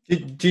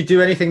 Do you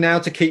do anything now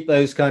to keep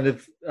those kind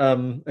of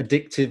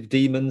addictive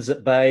demons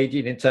at bay,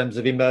 in terms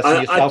of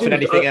immersing yourself in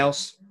anything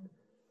else?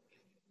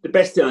 The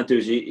best thing I do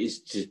is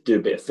to do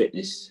a bit of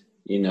fitness.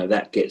 You know,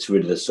 that gets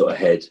rid of the sort of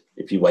head.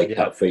 If you wake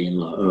up feeling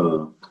like,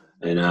 oh,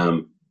 and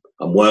I'm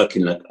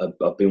working.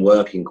 I've been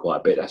working quite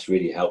a bit. That's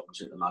really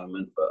helped at the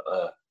moment. But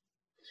I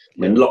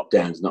mean,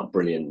 lockdown's not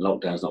brilliant.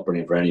 Lockdown's not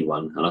brilliant for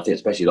anyone, and I think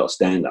especially a lot of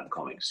stand-up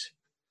comics.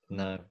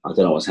 No, I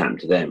don't know what's happened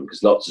to them,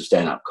 because lots of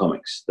stand-up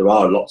comics, there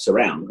are lots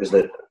around, because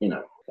they're, you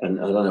know, and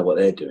I don't know what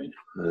they're doing.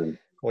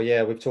 Well,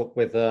 yeah, we've talked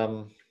with.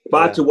 But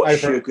I have to watch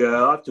Sugar.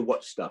 I have to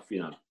watch stuff,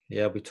 you know.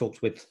 Yeah, we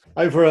talked with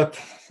over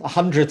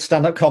 100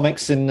 stand-up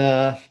comics in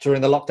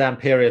during the lockdown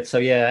period. So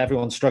yeah,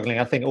 everyone's struggling.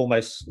 I think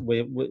almost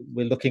we're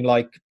looking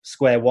like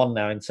square one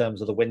now in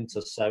terms of the winter.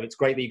 So it's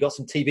great that you got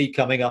some TV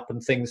coming up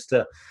and things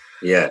to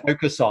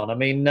focus on. I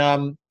mean,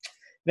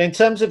 in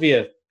terms of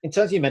your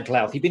mental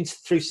health, you've been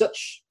through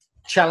such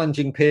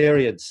challenging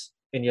periods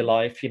in your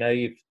life. You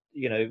know,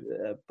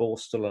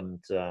 Borstal and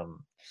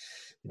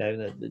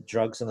the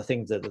drugs and the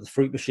things, the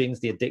fruit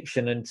machines, the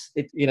addiction, and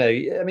it. You know,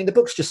 I mean, the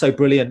book's just so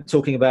brilliant,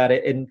 talking about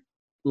it in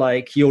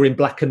like you're in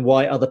black and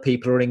white, other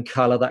people are in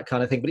color, that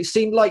kind of thing. But it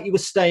seemed like you were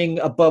staying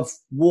above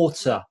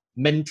water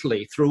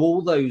mentally through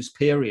all those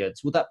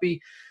periods. Would that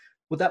be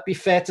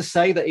fair to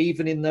say, that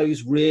even in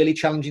those really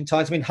challenging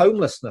times? I mean,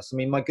 homelessness. I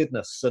mean, my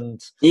goodness.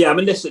 And yeah, I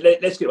mean, let's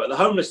get about the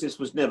homelessness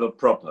was never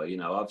proper. You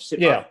know, I've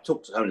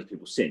talked to homeless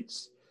people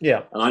since.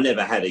 Yeah, and I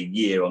never had a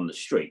year on the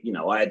street. You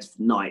know, I had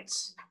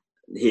nights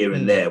here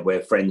and there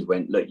where friends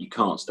went, "Look, you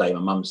can't stay." My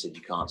mum said,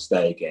 "You can't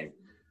stay again."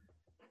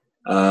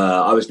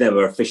 I was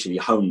never officially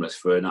homeless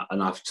for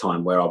enough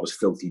time where I was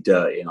filthy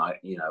dirty, and I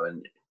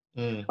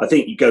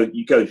think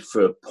you go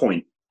for a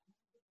point.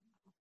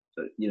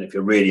 You know, if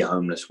you're really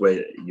homeless,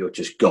 where you're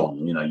just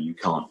gone. You know, you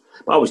can't.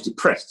 But I was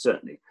depressed,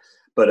 certainly.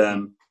 But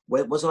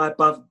where was I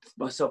above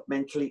myself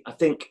mentally? I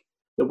think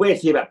the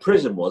weird thing about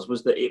prison was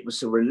that it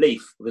was a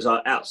relief, because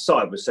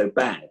outside was so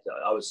bad.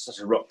 I was such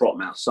a rock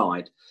bottom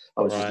outside.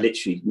 I was just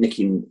literally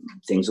nicking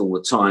things all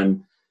the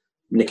time,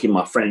 nicking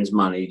my friends'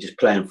 money, just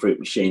playing fruit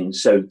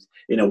machines. So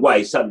in a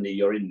way, suddenly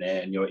you're in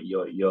there, and your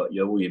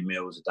all your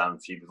meals are done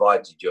for you,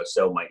 provided your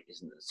cellmate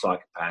isn't a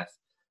psychopath.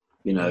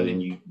 You know,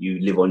 and you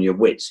live on your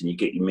wits, and you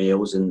get your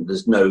meals, and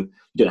you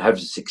don't have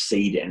to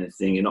succeed at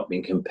anything. You're not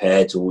being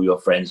compared to all your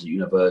friends at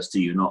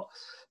university.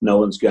 No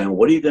one's going,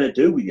 "What are you going to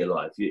do with your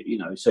life?" You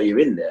know, so you're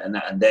in there,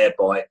 and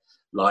thereby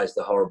lies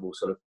the horrible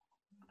sort of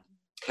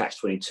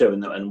catch-22,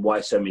 and why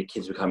so many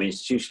kids become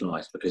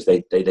institutionalized, because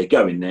they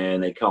go in there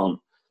and they can't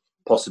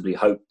possibly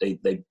hope. They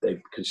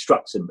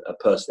construct a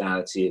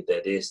personality of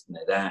they're this and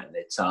they're that, and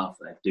they're tough,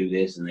 and they do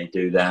this and they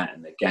do that,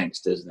 and they're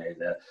gangsters,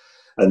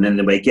 and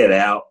then they get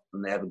out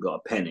and they haven't got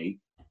a penny,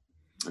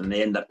 and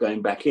they end up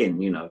going back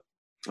in. You know,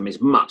 I mean,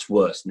 it's much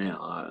worse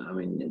now. I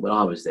mean, when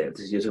I was there,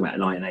 you're talking about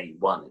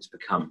 1981, it's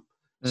become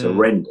it's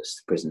horrendous,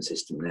 the prison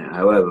system now,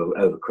 however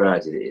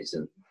overcrowded it is,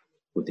 and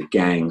with the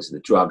gangs and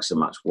the drugs are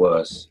much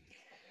worse.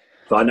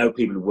 But I know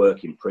people who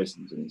work in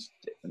prisons and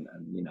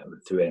you know,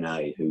 through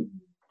NA, who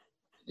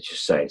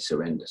just say it's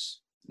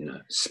horrendous, you know,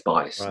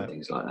 spice and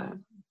things like that.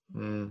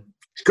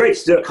 It's great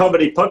to do a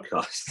comedy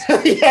podcast.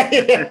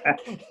 Yeah.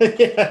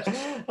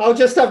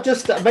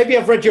 Maybe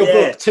I've read your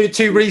book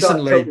too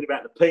recently. Talking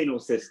about the penal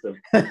system.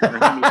 And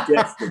how many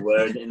deaths there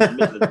were in the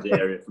middle of the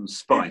area from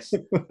spice.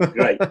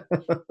 Great.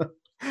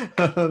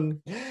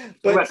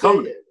 But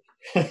comedy.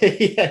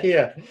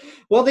 Yeah.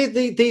 Well,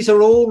 these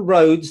are all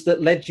roads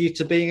that led you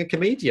to being a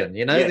comedian.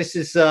 You know, this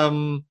is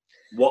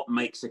what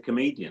makes a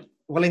comedian.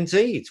 Well,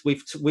 indeed,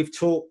 we've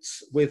talked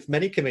with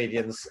many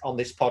comedians on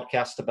this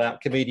podcast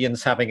about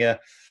comedians having a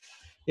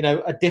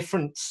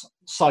different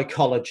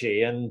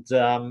psychology, and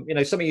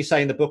something you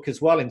say in the book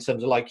as well, in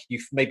terms of like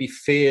you've maybe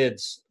feared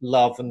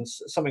love, and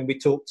something we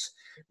talked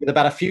with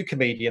about a few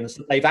comedians,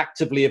 that they've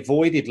actively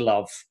avoided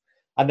love,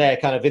 and they're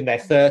kind of in their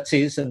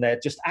 30s and they're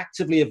just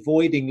actively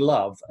avoiding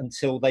love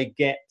until they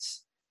get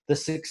the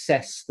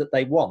success that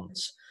they want.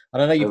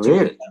 And I know you've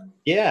really?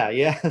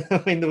 Yeah.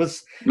 I mean, there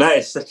was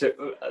that's such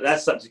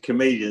a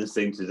comedian's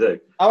thing to do.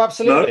 Oh,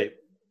 absolutely. No?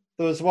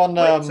 There was one.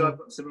 So I've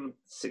got some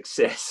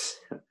success.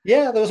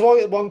 Yeah, there was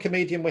one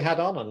comedian we had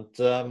on,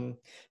 and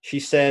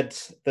she said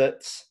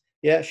that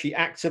she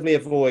actively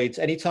avoids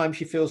anytime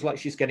she feels like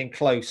she's getting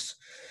close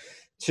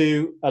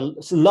to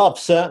love.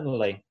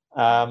 Certainly,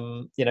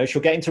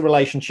 she'll get into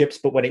relationships,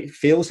 but when it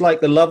feels like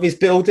the love is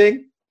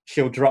building,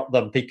 she'll drop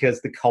them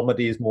because the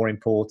comedy is more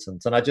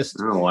important. And I just,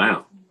 oh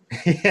wow.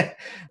 Yeah,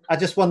 I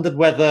just wondered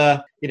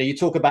whether, you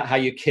talk about how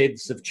your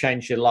kids have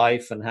changed your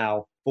life and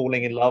how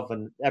falling in love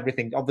and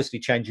everything obviously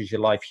changes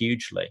your life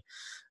hugely.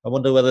 I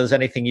wonder whether there's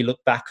anything you look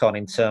back on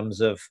in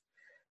terms of,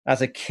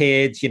 as a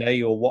kid,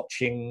 you were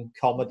watching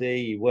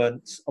comedy, you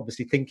weren't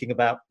obviously thinking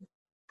about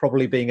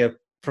probably being a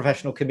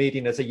professional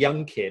comedian as a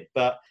young kid,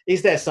 but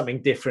is there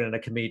something different in a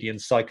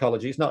comedian's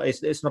psychology? It's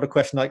not a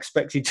question I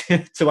expect you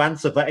to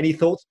answer, but any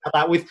thoughts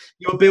about that with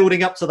you're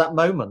building up to that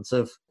moment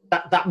of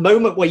that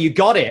moment where you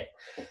got it?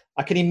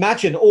 I can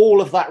imagine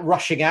all of that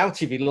rushing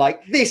out of you,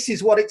 like, this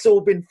is what it's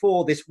all been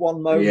for, this one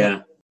moment.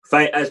 Yeah.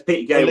 As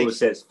Peter Gabriel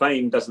says,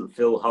 fame doesn't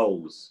fill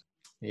holes.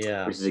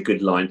 Yeah. Which is a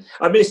good line.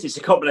 I mean, it's a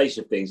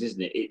combination of things,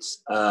 isn't it?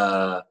 It's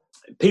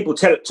people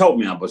told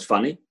me I was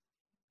funny.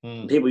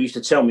 People used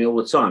to tell me all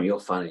the time, you're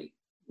funny.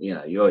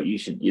 You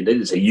should. They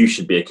didn't say you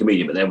should be a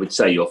comedian, but they would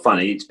say you're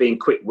funny. It's being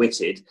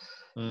quick-witted.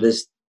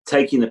 There's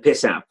taking the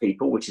piss out of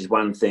people, which is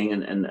one thing,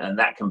 and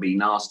that can be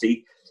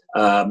nasty.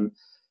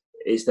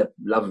 It's the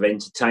love of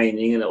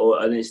entertaining,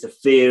 and it's the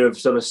fear of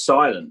sort of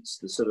silence.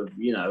 The sort of,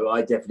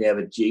 I definitely have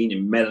a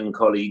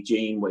melancholy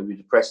gene, a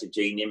depressive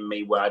gene in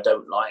me, where I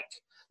don't like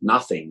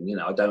nothing.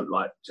 I don't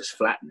like just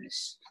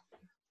flatness.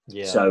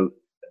 Yeah. So,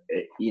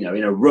 in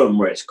a room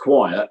where it's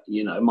quiet,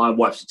 my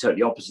wife's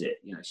totally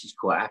opposite. She's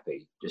quite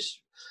happy.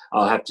 Just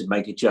I'll have to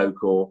make a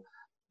joke or,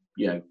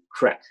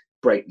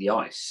 break the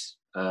ice.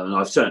 And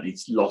I've certainly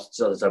lost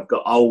as I've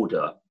got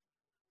older.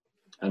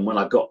 And when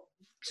I got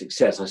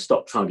success, I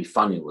stopped trying to be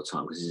funny all the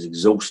time because it's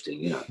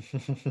exhausting.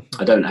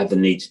 I don't have the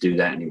need to do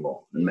that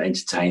anymore and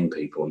entertain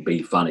people and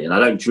be funny. And I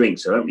don't drink,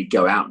 so I don't really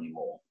go out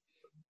anymore.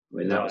 I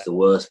mean, that was the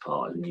worst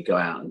part. When you go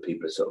out and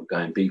people are sort of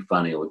going, be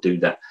funny or do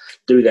that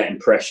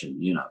impression,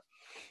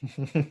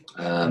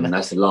 and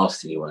that's the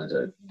last thing you want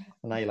to do.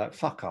 And now you're like,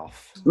 fuck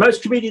off.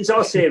 Most comedians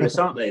are serious,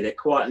 aren't they? They're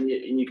quiet, and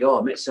you go,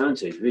 I met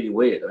so-and-so, he's really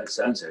weird. I met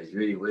so-and-so, he's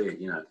really weird,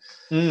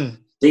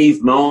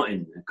 Steve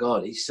Martin,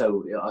 God, I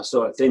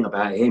saw a thing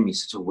about him,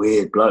 he's such a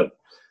weird bloke.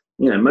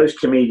 Most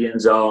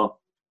comedians are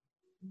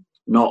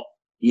not,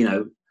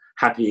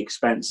 happy,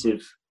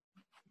 expansive,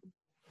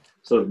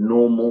 sort of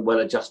normal,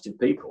 well-adjusted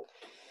people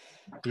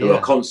who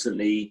are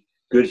constantly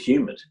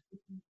good-humoured.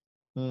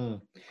 They're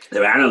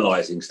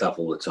analysing stuff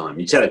all the time.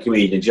 You tell a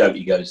comedian a joke,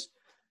 he goes,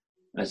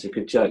 that's a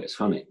good joke, it's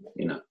funny,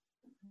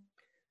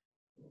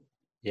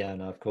 Yeah,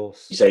 no, of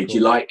course. You say, do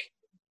you like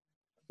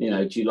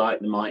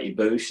the Mighty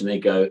Boosh? And they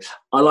go,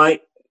 I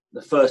like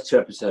the first 2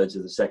 episodes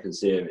of the second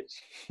series.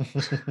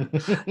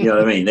 You know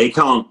what I mean? They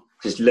can't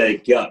just let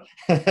it go.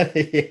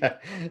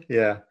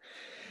 Yeah.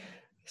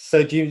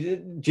 So do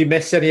you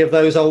miss any of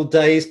those old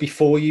days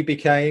before you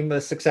became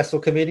a successful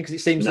comedian? Because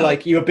it seems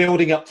like you were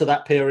building up to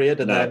that period,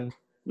 and then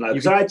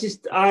because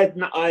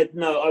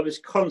I was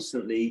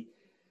constantly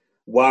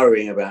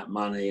worrying about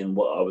money and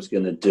what I was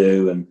going to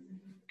do, and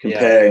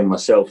comparing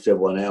myself to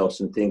everyone else,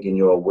 and thinking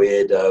you're a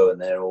weirdo,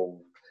 and they're all,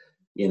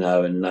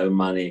 and no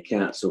money,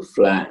 accounts all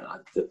flat,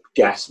 the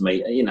gas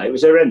meter, it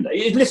was horrendous.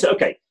 Listen,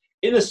 okay,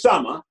 in the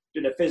summer,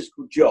 doing a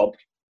physical job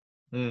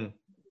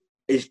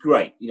is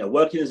great.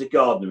 Working as a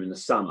gardener in the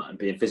summer and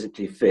being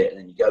physically fit, and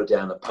then you go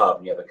down the pub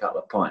and you have a couple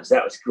of pints,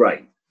 that was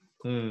great.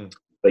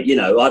 But,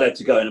 I'd have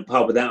to go in a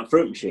pub without a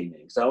fruit machine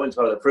in. So I went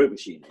to have a fruit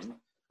machine in,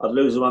 I'd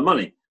lose all my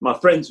money. My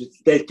friends,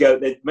 they'd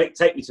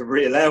take me to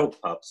real ale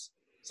pubs.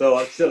 So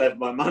I'd still have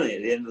my money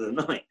at the end of the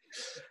night.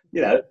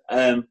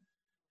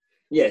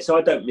 So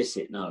I don't miss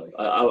it, no.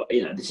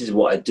 This is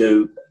what I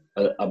do.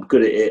 I'm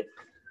good at it.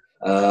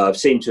 I've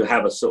seemed to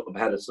have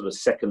had a sort of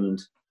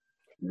second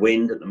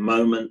wind at the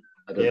moment.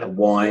 I don't know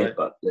why,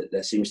 but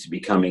there seems to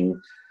be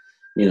coming,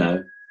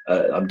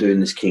 I'm doing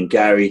this King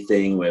Gary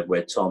thing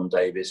where Tom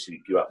Davis, who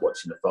grew up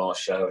watching The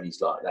Fast Show, and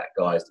he's like, that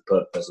guy's the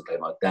perfect person to play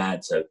my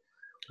dad. So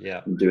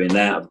I'm doing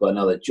that. I've got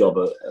another job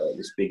at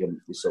this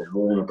sort of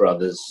Warner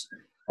Brothers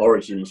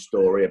origin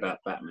story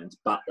about Batman's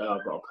butler.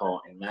 I've got a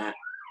part in that.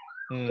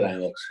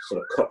 Playing a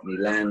sort of Cockney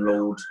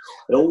landlord.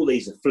 And all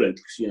these are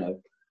flukes,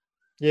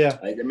 Yeah.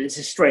 I mean, it's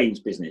a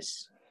strange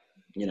business.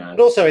 But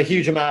also a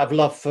huge amount of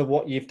love for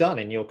what you've done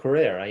in your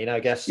career, I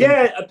guess.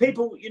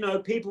 People,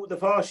 The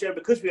Fast Show,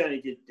 because we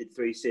only did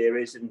 3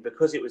 series, and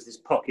because it was this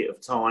pocket of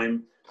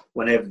time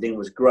when everything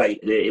was great,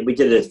 we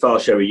did a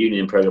Fast Show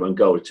reunion program on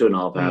Gold,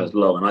 2.5 hours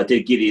long, and I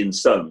did Gideon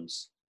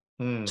Soames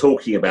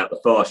talking about The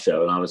Fast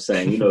Show, and I was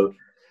saying,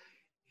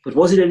 but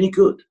was it any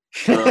good?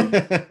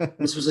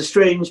 This was a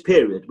strange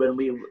period when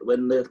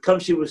the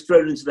country was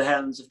thrown into the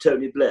hands of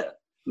Tony Blair,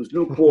 whose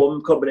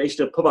lukewarm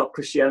combination of pop-up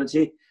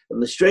Christianity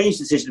and the strange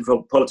decision from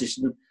a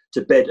politician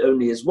to bed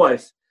only his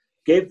wife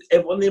gave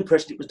everyone the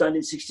impression it was done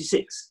in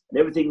 '66 and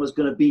everything was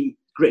going to be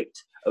great.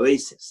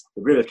 Oasis,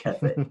 the River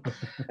Cafe,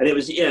 and it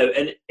was, you know,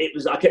 and it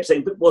was. I kept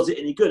saying, but was it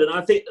any good? And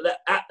I think that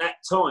at that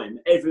time,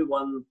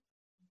 everyone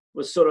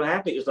was sort of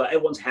happy. It was like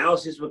everyone's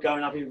houses were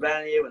going up in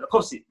value, and of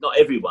course, not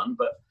everyone,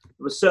 but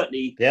it was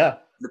certainly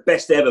the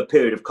best ever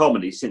period of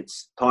comedy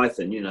since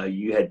Python. You know,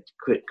 you had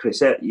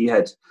Chris, you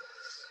had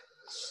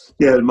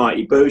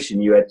Mighty Boosh,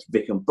 and you had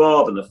Vic and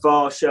Bob, and the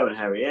Far Show, and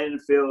Harry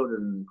Enfield,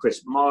 and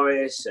Chris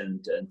Morris,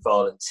 and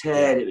Father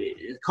Ted.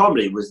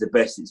 Comedy was the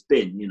best it's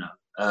been. You know.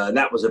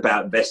 That was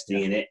about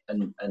investing in it,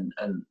 and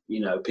you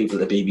know,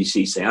 people at the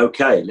BBC saying,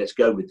 "Okay, let's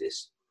go with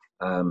this."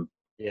 And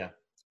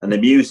the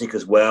music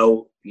as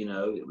well. You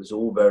know, it was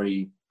all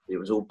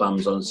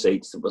bums on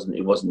seats. It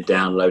wasn't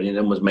downloading.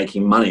 And was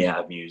making money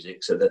out of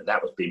music, so that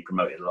was being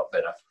promoted a lot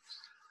better.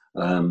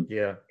 And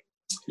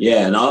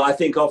I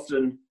think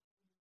often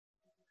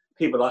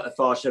people like the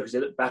Far Show, because they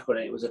look back on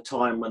it, it was a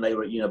time when they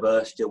were at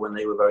university, when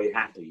they were very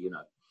happy. You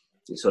know,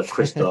 it sort of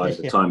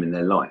crystallised the time in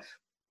their life.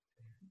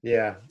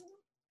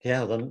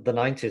 Yeah, the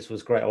 90s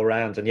was great all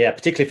round. And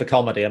particularly for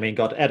comedy. I mean,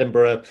 God,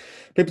 Edinburgh,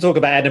 people talk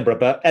about Edinburgh,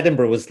 but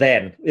Edinburgh was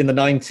then in the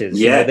 90s. Yeah,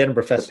 you know, the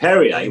Edinburgh Festival.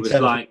 Perrier was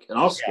like an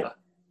Oscar.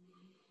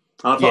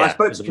 I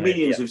spoke to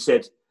comedians who've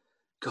said,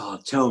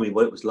 God, tell me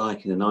what it was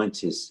like in the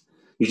 90s.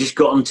 You just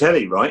got on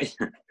telly, right?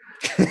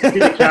 You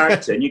did a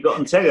character and you got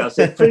on telly. I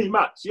said, pretty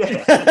much,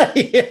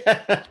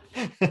 yeah.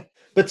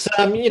 But,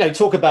 you know,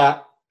 talk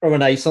about a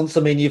renaissance.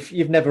 I mean,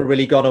 you've never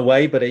really gone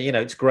away, but, you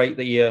know, it's great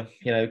that you're,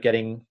 you know,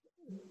 getting...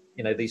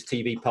 you know, these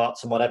TV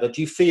parts and whatever.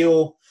 Do you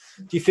feel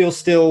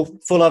still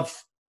full of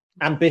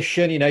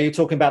ambition? You know, you're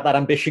talking about that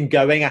ambition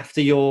going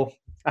after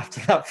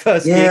that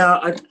first gig.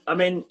 I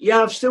mean,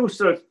 I've still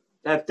sort of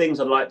have things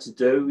I'd like to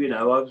do. You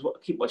know, I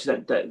keep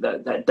watching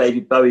that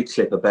David Bowie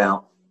clip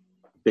about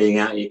being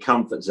out of your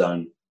comfort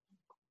zone.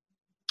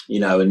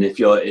 You know, and if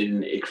you're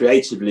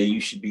creatively,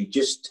 you should be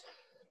just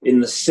in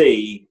the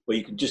sea where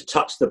you can just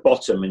touch the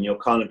bottom and you're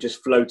kind of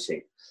just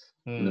floating.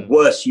 And the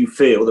worse you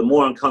feel, the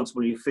more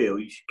uncomfortable you feel,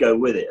 you should go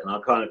with it. And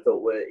I kind of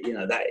thought, well, you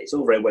know, that it's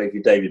all very well if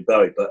you're David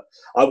Bowie, but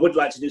I would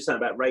like to do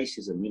something about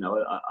racism, you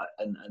know,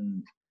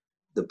 and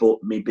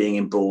me being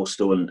in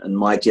Borstal and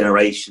my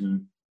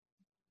generation.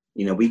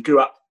 You know, we grew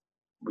up,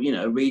 you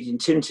know, reading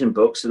Tintin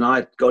books, and I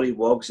had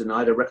Gollywogs, and I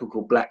had a record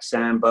called Black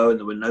Sambo, and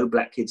there were no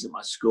black kids at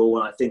my school.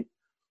 And I think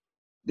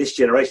this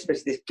generation,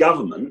 especially this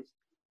government,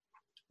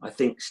 I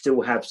think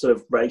still have sort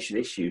of racial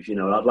issues, you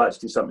know, and I'd like to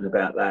do something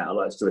about that. I'd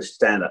like to do a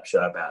stand-up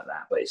show about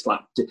that. But it's like,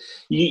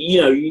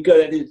 you know, you go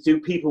there, do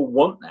people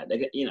want that? They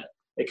get, you know,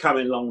 they're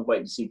coming along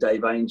waiting to see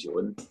Dave Angel,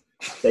 and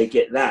they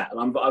get that.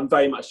 And I'm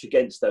very much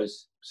against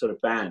those sort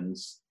of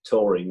bands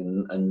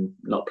touring and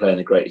not playing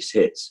the greatest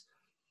hits.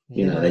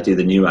 You know, they do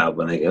the new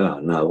album and they go, oh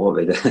no, what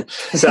are they doing?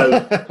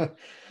 So,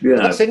 you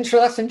know. That's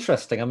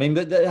interesting. I mean,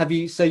 but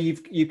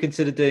you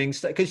consider doing,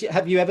 because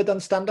have you ever done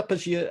stand-up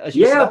as you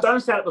I've done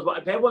stand-up.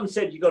 But everyone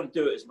said you got to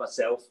do it as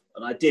myself,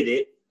 and I did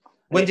it.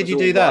 When did you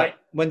do that?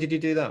 When did you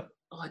do that?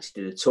 Oh, I just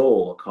did a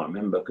tour. I can't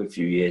remember, a good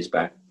few years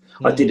back.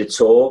 I did a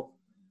tour.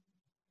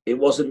 It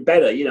wasn't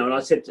better, you know. And I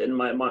said,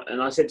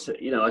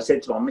 I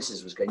said to my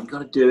missus, was going, you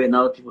got to do it. And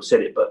other people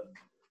said it, but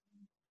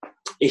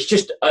it's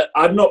just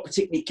I'm not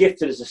particularly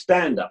gifted as a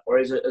stand-up or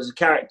as a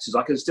character.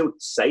 I can still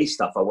say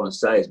stuff I want to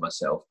say as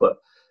myself, but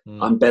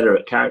I'm better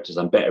at characters.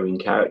 I'm better in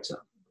character.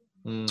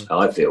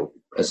 I feel,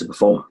 as a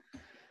performer.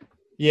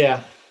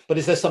 Yeah, but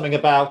is there something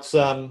about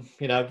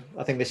you know?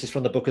 I think this is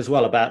from the book as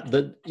well, about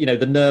the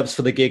nerves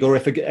for the gig, or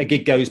if a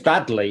gig goes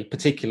badly,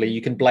 particularly,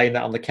 you can blame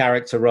that on the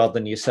character rather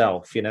than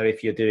yourself. You know,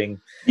 if you're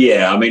doing.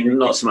 Yeah, I mean,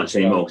 not so much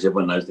anymore because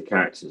everyone knows the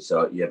characters.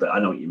 So yeah, but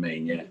I know what you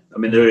mean. Yeah, I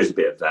mean, there is a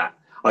bit of that.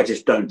 I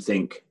just don't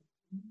think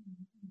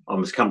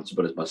I'm as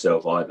comfortable as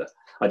myself either.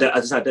 I don't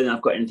think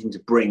I've got anything to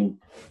bring,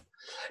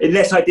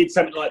 unless I did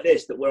something like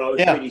this, where I was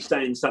really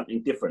saying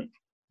something different,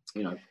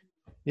 you know.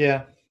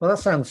 Yeah, well, that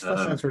sounds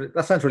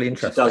really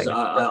interesting. It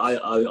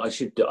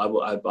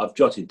does. I've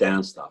jotted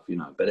down stuff, you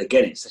know, but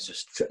again, it's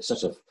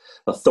such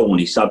a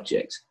thorny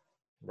subject.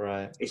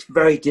 Right. It's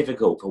very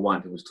difficult for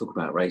white people to talk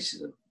about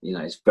racism. You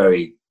know, it's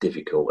very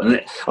difficult.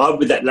 And I'm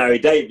with that Larry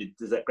David.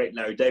 There's that great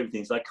Larry David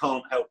thing. So I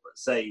can't help but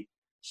say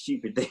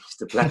stupid things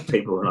to black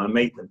people when I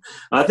meet them.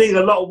 And I think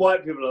a lot of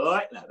white people are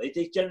like that.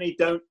 They generally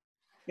don't,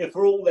 you know,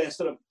 for all their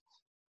sort of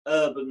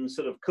urban,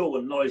 sort of cool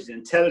and noisy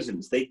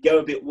intelligence, they go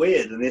a bit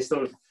weird, and they're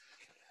sort of,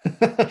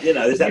 you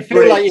know, there's that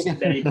brilliant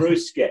Lenny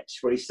Bruce sketch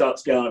where he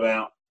starts going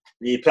about,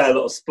 you play a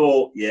lot of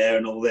sport,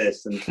 and all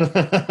this, and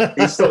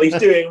he's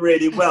doing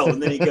really well,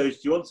 and then he goes,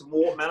 do you want some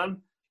watermelon?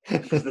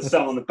 Because there's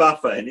some on the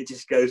buffet, and it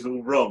just goes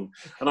all wrong.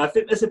 And I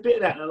think there's a bit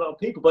of that in a lot of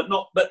people, but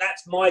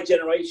that's my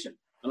generation.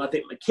 And I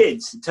think my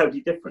kids are totally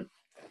different.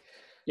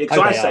 Yeah, because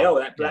I say,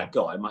 that black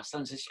guy. My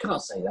son says, you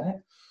can't say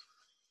that.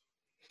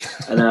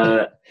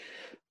 And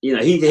you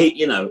know, he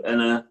you know,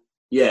 and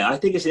I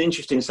think it's an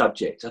interesting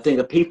subject. I think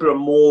that people are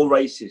more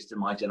racist in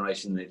my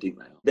generation than they think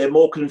they are. They're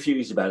more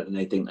confused about it than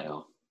they think they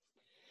are.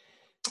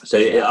 So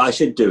I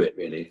should do it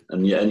really,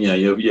 and you know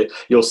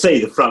you'll see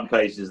the front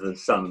pages of the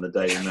Sun and the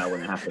Daily Mail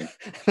when it happens.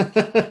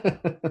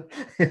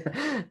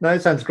 No,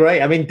 it sounds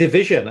great. I mean,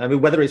 division. I mean,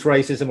 whether it's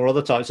racism or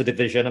other types of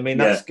division. I mean,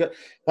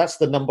 that's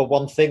the number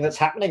one thing that's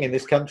happening in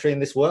this country, in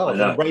this world.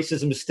 And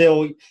racism is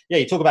still. Yeah,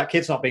 you talk about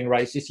kids not being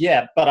racist.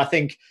 Yeah, but I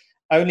think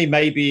only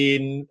maybe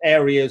in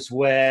areas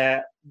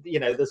where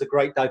there's a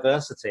great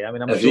diversity. I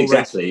mean, I'm sure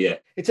exactly. Yeah,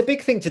 it's a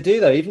big thing to do,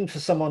 though, even for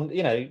someone,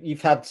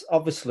 you've had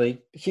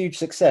obviously huge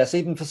success,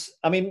 even for,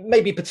 I mean,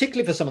 maybe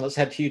particularly for someone that's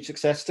had huge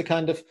success to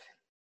kind of,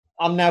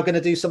 I'm now going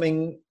to do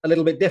something a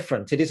little bit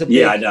different. It is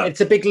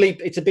it's a big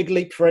leap. It's a big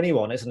leap for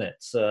anyone, isn't it?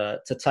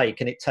 To take,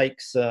 and it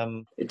takes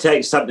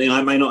something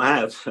I may not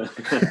have.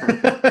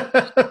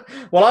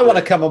 Well, I want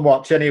to come and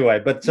watch anyway,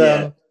 but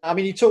I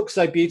mean, you talk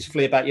so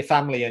beautifully about your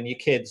family and your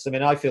kids. I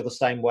mean, I feel the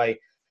same way,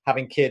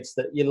 having kids,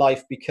 that your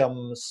life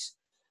becomes,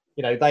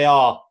 they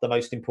are the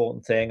most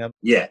important thing.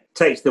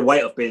 Takes the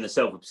weight off being a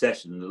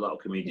self-obsession in a lot of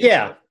comedians.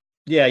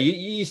 Yeah.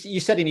 You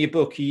said in your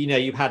book,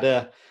 you had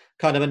a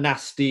kind of a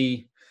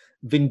nasty,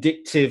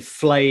 vindictive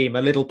flame,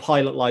 a little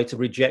pilot light of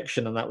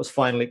rejection, and that was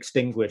finally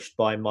extinguished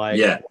by my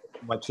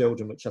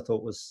children, which I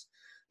thought was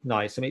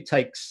nice. I mean, it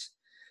takes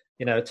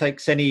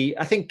any,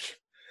 I think,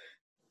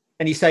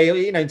 and you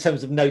say, in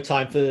terms of no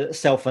time for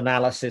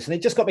self-analysis, and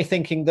it just got me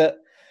thinking that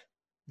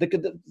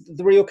the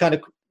real kind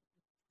of,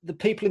 the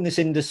people in this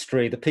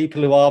industry, the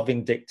people who are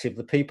vindictive,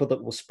 the people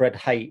that will spread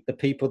hate, the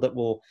people that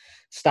will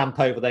stamp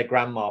over their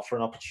grandma for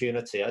an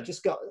opportunity, I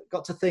just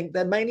got to think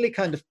they're mainly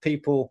kind of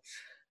people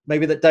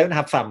maybe that don't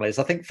have families.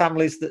 I think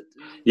families that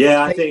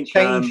I think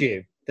change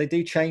you. They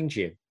do change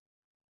you.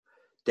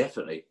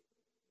 Definitely.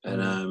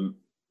 And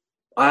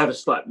I have a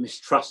slight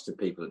mistrust of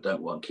people that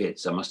don't want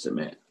kids, I must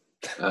admit.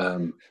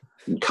 And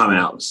come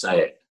out and say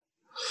it.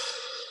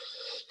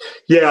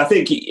 I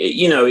think,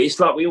 it's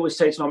like we always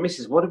say to my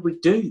missus, what did we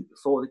do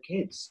before the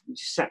kids? We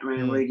just sat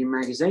around reading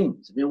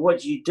magazines. I mean, what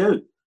do you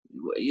do?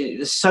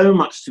 There's so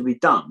much to be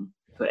done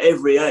for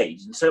every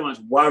age, and so much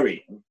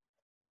worrying,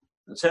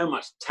 and so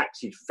much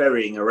taxi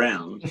ferrying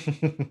around.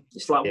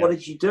 It's like, what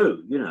did you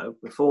do,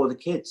 before the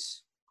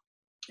kids?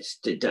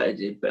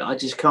 I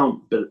just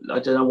can't, but I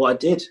don't know what I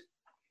did.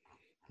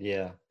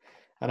 Yeah.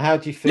 And how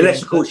do you feel?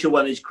 Unless, of course, you're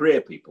one of these career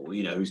people,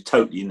 who's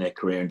totally in their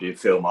career and doing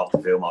film after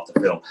film after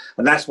film.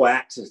 And that's why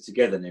actors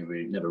together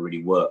never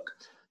really work.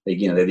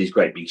 They're these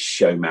great big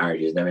show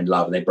marriages. They're in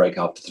love and they break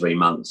after 3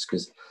 months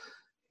because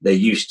they're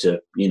used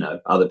to,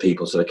 other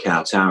people sort of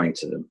kowtowing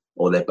to them,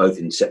 or they're both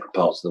in separate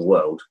parts of the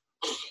world.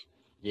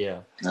 Yeah.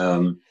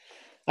 And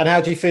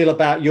how do you feel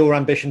about your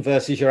ambition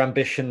versus your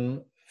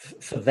ambition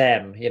for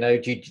them?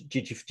 Do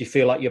you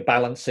feel like you're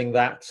balancing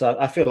that? So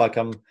I feel like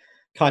I'm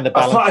kind of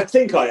balanced. I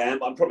think I am.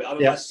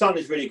 My son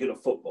is really good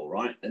at football,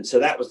 right? And so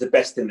that was the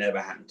best thing that ever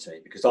happened to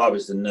me, because I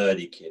was the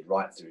nerdy kid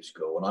right through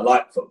school, and I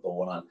liked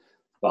football, and I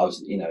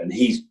was, and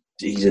he's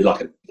like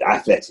an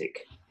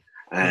athletic,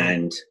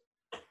 and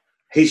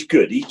he's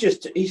good.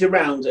 He's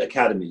around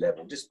academy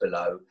level, just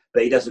below,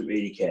 but he doesn't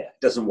really care.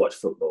 Doesn't watch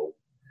football.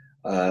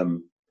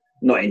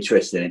 Not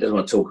interested in it. Doesn't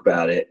want to talk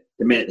about it.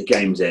 The minute the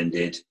game's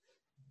ended,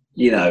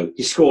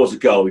 he scores a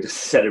goal, he doesn't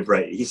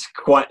celebrate. He's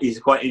quite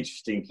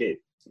interesting kid.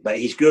 But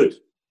he's good,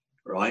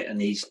 right? And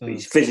he's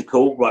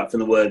physical right from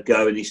the word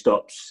go, and he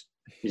stops.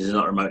 He's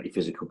not a remotely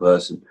physical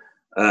person.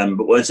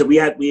 So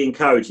we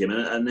encourage him,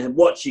 and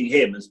watching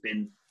him has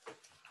been,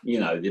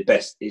 the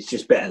best. It's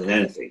just better than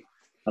anything.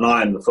 And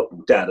I am the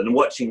football dad, and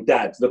watching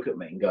dads look at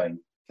me and going,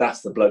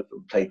 "That's the bloke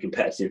that played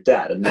competitive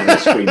dad," and then they're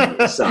screaming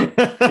at his son.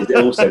 It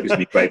also gives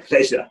me great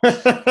pleasure.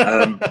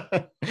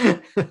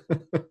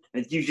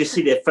 And you just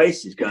see their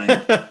faces going,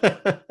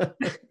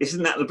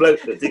 isn't that the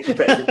bloke that did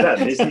competitive dad?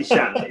 And isn't he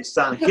shouting at his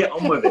son, get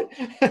on with it?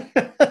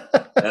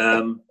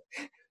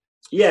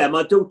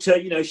 My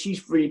daughter,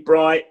 she's really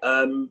bright.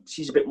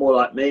 She's a bit more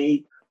like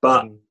me.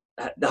 But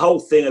the whole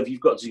thing of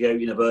you've got to go to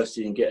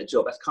university and get a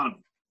job, that's kind of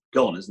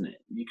gone, isn't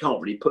it? You can't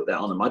really put that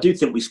on them. I do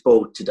think we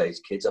spoiled today's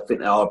kids. I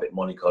think they are a bit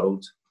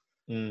mollycoddled.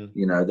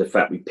 The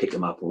fact we pick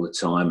them up all the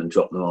time and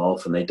drop them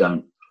off, and they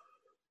don't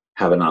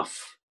have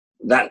enough.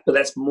 But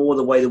that's more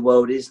the way the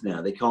world is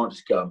now. They can't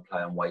just go and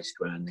play on waste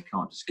ground. They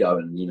can't just go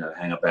and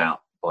hang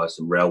about by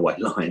some railway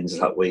lines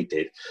like we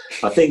did.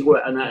 I think,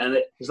 and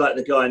it's like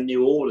the guy in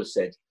New Orleans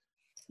said,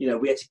 we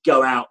had to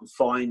go out and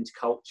find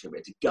culture. We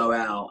had to go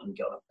out and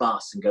get on a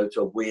bus and go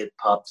to a weird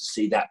pub to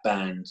see that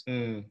band.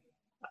 And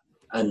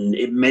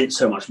it meant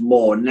so much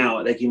more. And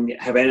now they can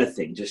have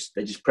anything.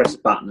 They just press a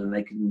button and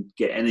they can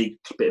get any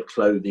bit of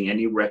clothing,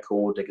 any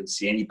record. They can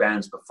see any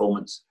band's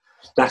performance.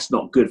 That's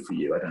not good for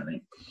you, I don't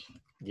think.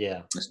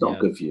 Yeah, it's not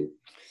good for you.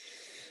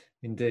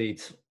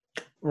 Indeed.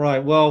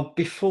 Right. Well,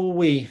 before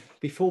we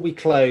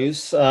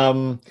close, I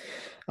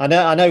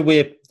know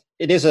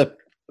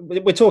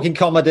we're talking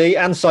comedy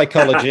and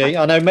psychology.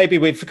 I know maybe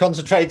we've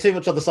concentrated too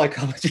much on the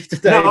psychology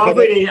today. No, I'm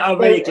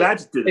really glad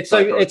to do this.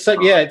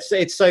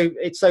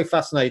 It's so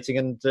fascinating,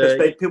 and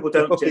people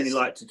don't generally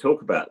like to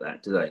talk about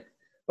that, do they?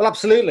 Well,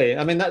 absolutely.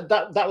 I mean,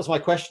 that was my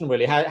question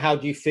really. How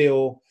do you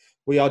feel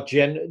we are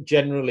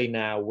generally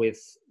now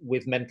with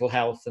mental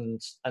health and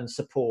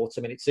support.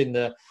 I mean, it's in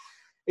the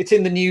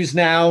news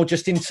now,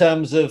 just in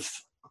terms of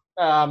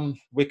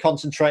we're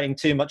concentrating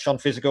too much on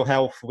physical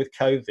health with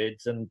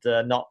COVID and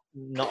not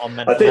on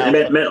mental health. I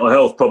think the mental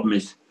health problem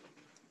is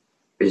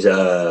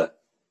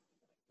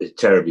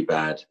terribly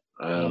bad.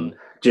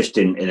 Just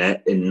in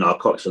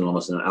Narcotics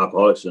Anonymous and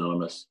Alcoholics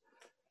Anonymous,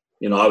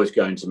 I was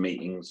going to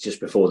meetings just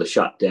before the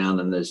shutdown,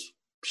 and there's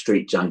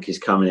street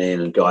junkies coming in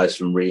and guys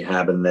from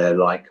rehab, and they're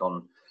like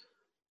on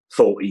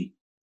 40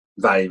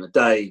 Valium a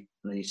day,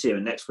 and then you see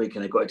them next week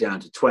and they've got it down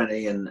to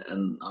 20.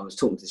 And I was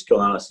talking to this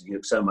guy and I said, "You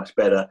look so much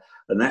better,"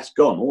 and that's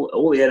gone.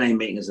 All the NA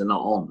meetings are not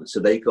on, so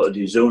they've got to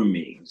do Zoom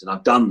meetings, and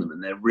I've done them,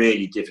 and they're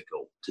really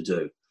difficult to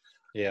do.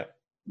 Yeah,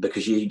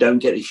 because you don't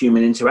get the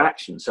human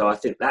interaction. So I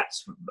think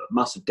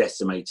must have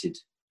decimated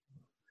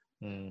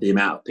the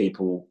amount of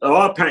people. There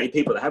are apparently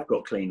people that have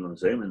got clean on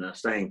Zoom and are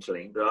staying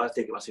clean, but I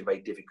think it must be very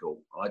difficult.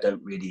 I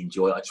don't really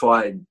enjoy it. I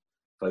try and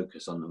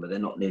focus on them, but they're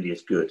not nearly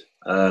as good.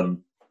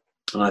 And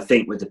I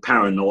think with the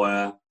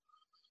paranoia,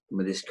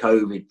 with this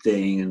COVID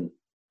thing, and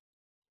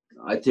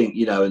I think,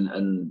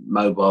 and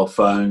mobile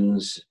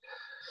phones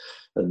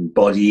and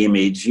body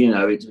image,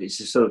 it's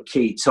a sort of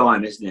key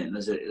time, isn't it? And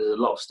there's a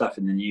lot of stuff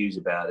in the news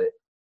about it.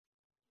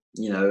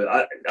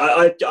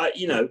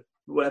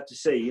 We'll have to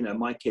see.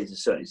 My kids are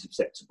certainly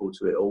susceptible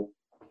to it all.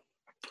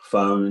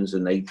 Phones,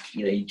 and they,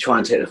 you try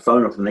and take the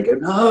phone off, and they go,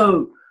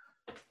 "No,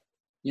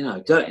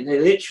 don't." They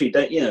literally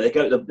don't.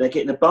 They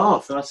get in the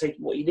bath, and I say,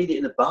 "What, you need it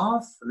in the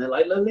bath?" And they're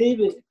like, "No,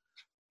 leave it."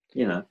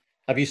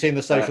 Have you seen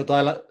the Social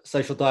Dilemma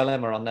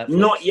on Netflix?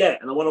 Not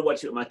yet, and I want to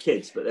watch it with my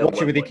kids. But watch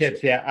it with your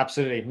kids, yeah,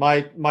 absolutely.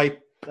 My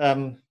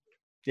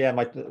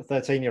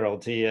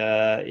 13-year-old,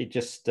 he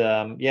just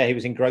he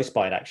was engrossed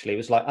by it. Actually, it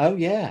was like, oh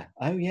yeah.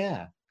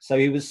 So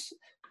he was.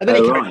 And then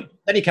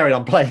he carried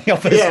on playing,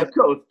 obviously. Yeah, of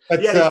course.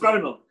 But, his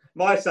phone on.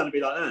 My son would be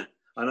like that.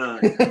 I know.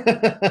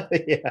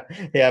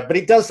 yeah. But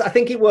it does. I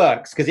think it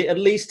works because it at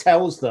least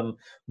tells them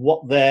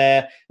what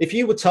they're. If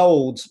you were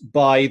told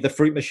by the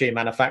fruit machine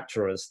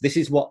manufacturers, this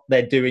is what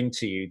they're doing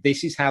to you,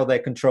 this is how they're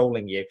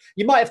controlling you,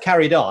 you might have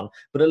carried on,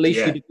 but at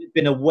least you'd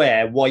been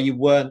aware why you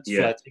weren't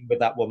flirting with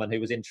that woman who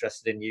was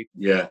interested in you.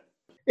 Yeah.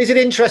 Is it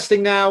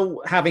interesting now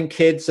having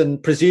kids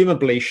and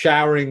presumably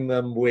showering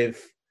them with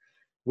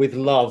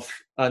love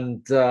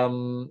and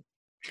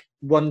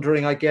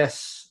wondering, I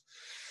guess,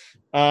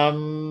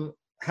 how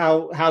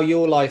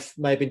your life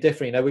may have been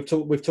different?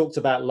 We've talked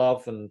about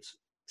love and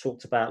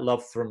talked about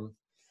love from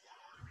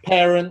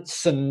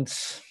parents and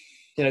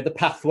the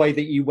pathway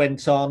that you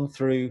went on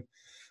through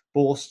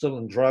Borstal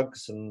and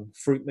drugs and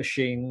fruit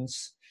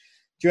machines.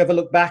 Do you ever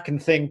look back and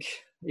think,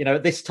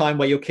 at this time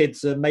where your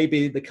kids are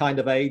maybe the kind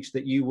of age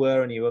that you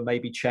were and you were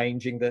maybe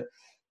changing, that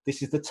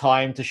this is the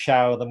time to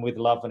shower them with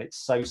love and it's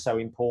so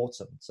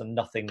important and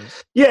nothing?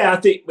 Yeah, I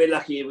think we're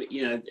lucky,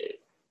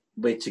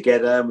 we're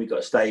together and we've got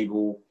a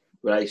stable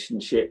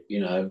relationship,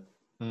 They're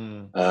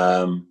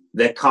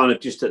kind of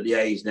just at the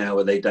age now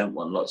where they don't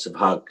want lots of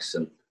hugs,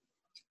 and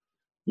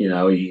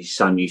your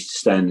son used to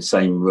stay in the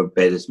same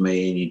bed as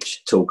me and you'd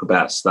talk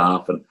about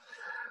stuff, and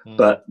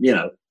but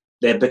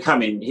they're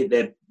becoming,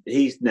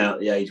 he's now at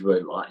the age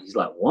where he's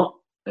like, what?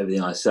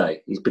 Everything I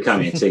say, he's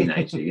becoming a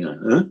teenager.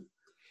 Huh?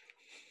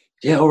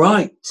 Yeah, all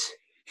right.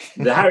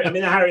 The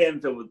Harry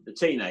Enfield, the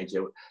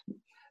teenager,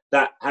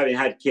 that having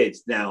had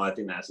kids now, I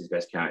think that's his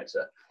best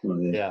character.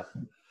 Yeah.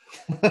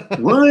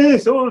 Why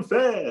is so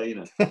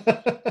unfair?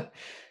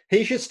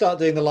 He should start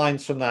doing the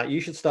lines from that.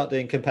 You should start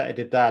doing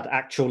Competitive Dad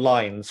actual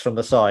lines from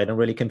the side and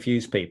really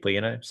confuse people.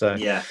 So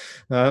yeah,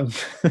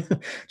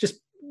 just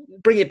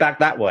bring it back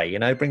that way.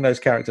 Bring those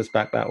characters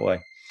back that way.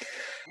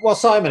 Well,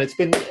 Simon,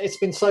 it's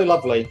been so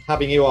lovely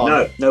having you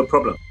on. No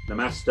problem.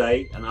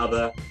 Namaste and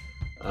other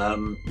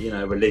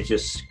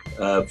religious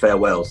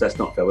farewells. That's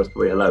not farewells,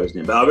 probably hello, isn't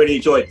it? But I really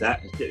enjoyed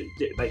that.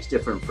 It makes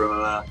different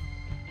from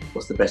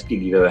what's the best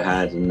gig you've ever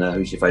had, and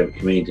who's your favourite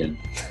comedian?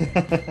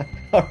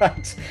 All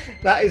right,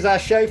 that is our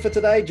show for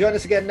today. Join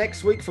us again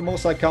next week for more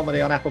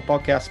Psychomedy on Apple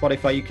Podcasts,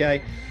 Spotify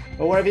UK,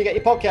 or wherever you get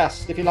your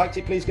podcasts. If you liked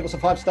it, please give us a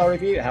 5-star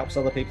review. It helps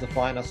other people to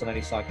find us, and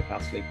any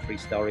psychopaths leave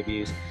 3-star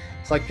reviews.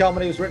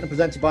 Psychomedy was written and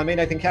presented by me,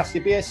 Nathan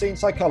Cassidy, BSc in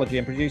Psychology,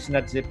 and produced and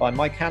edited by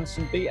Mike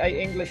Hanson, BA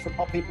English for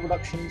Pop People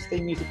Productions.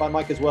 Theme music by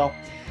Mike as well.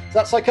 So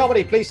that's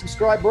Psychomedy. Please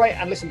subscribe, rate,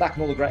 and listen back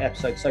on all the great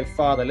episodes so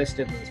far. They're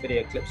listed in this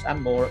video clips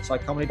and more at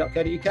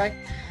psychomedy.co.uk.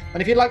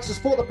 And if you'd like to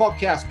support the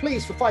podcast,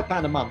 please, for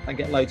 £5 a month and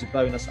get loads of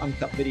bonus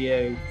uncut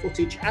video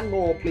footage and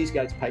more, please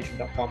go to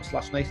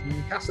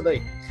patreon.com/Nathan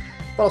Cassidy.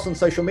 Follow us on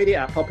social media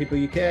at Pop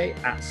People UK,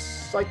 at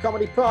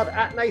PsychomedyPod,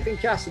 at Nathan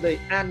Cassidy,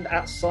 and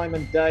at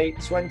Simon Day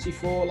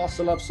 24. Lots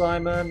of love,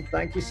 Simon.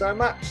 Thank you so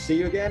much. See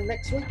you again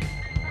next week.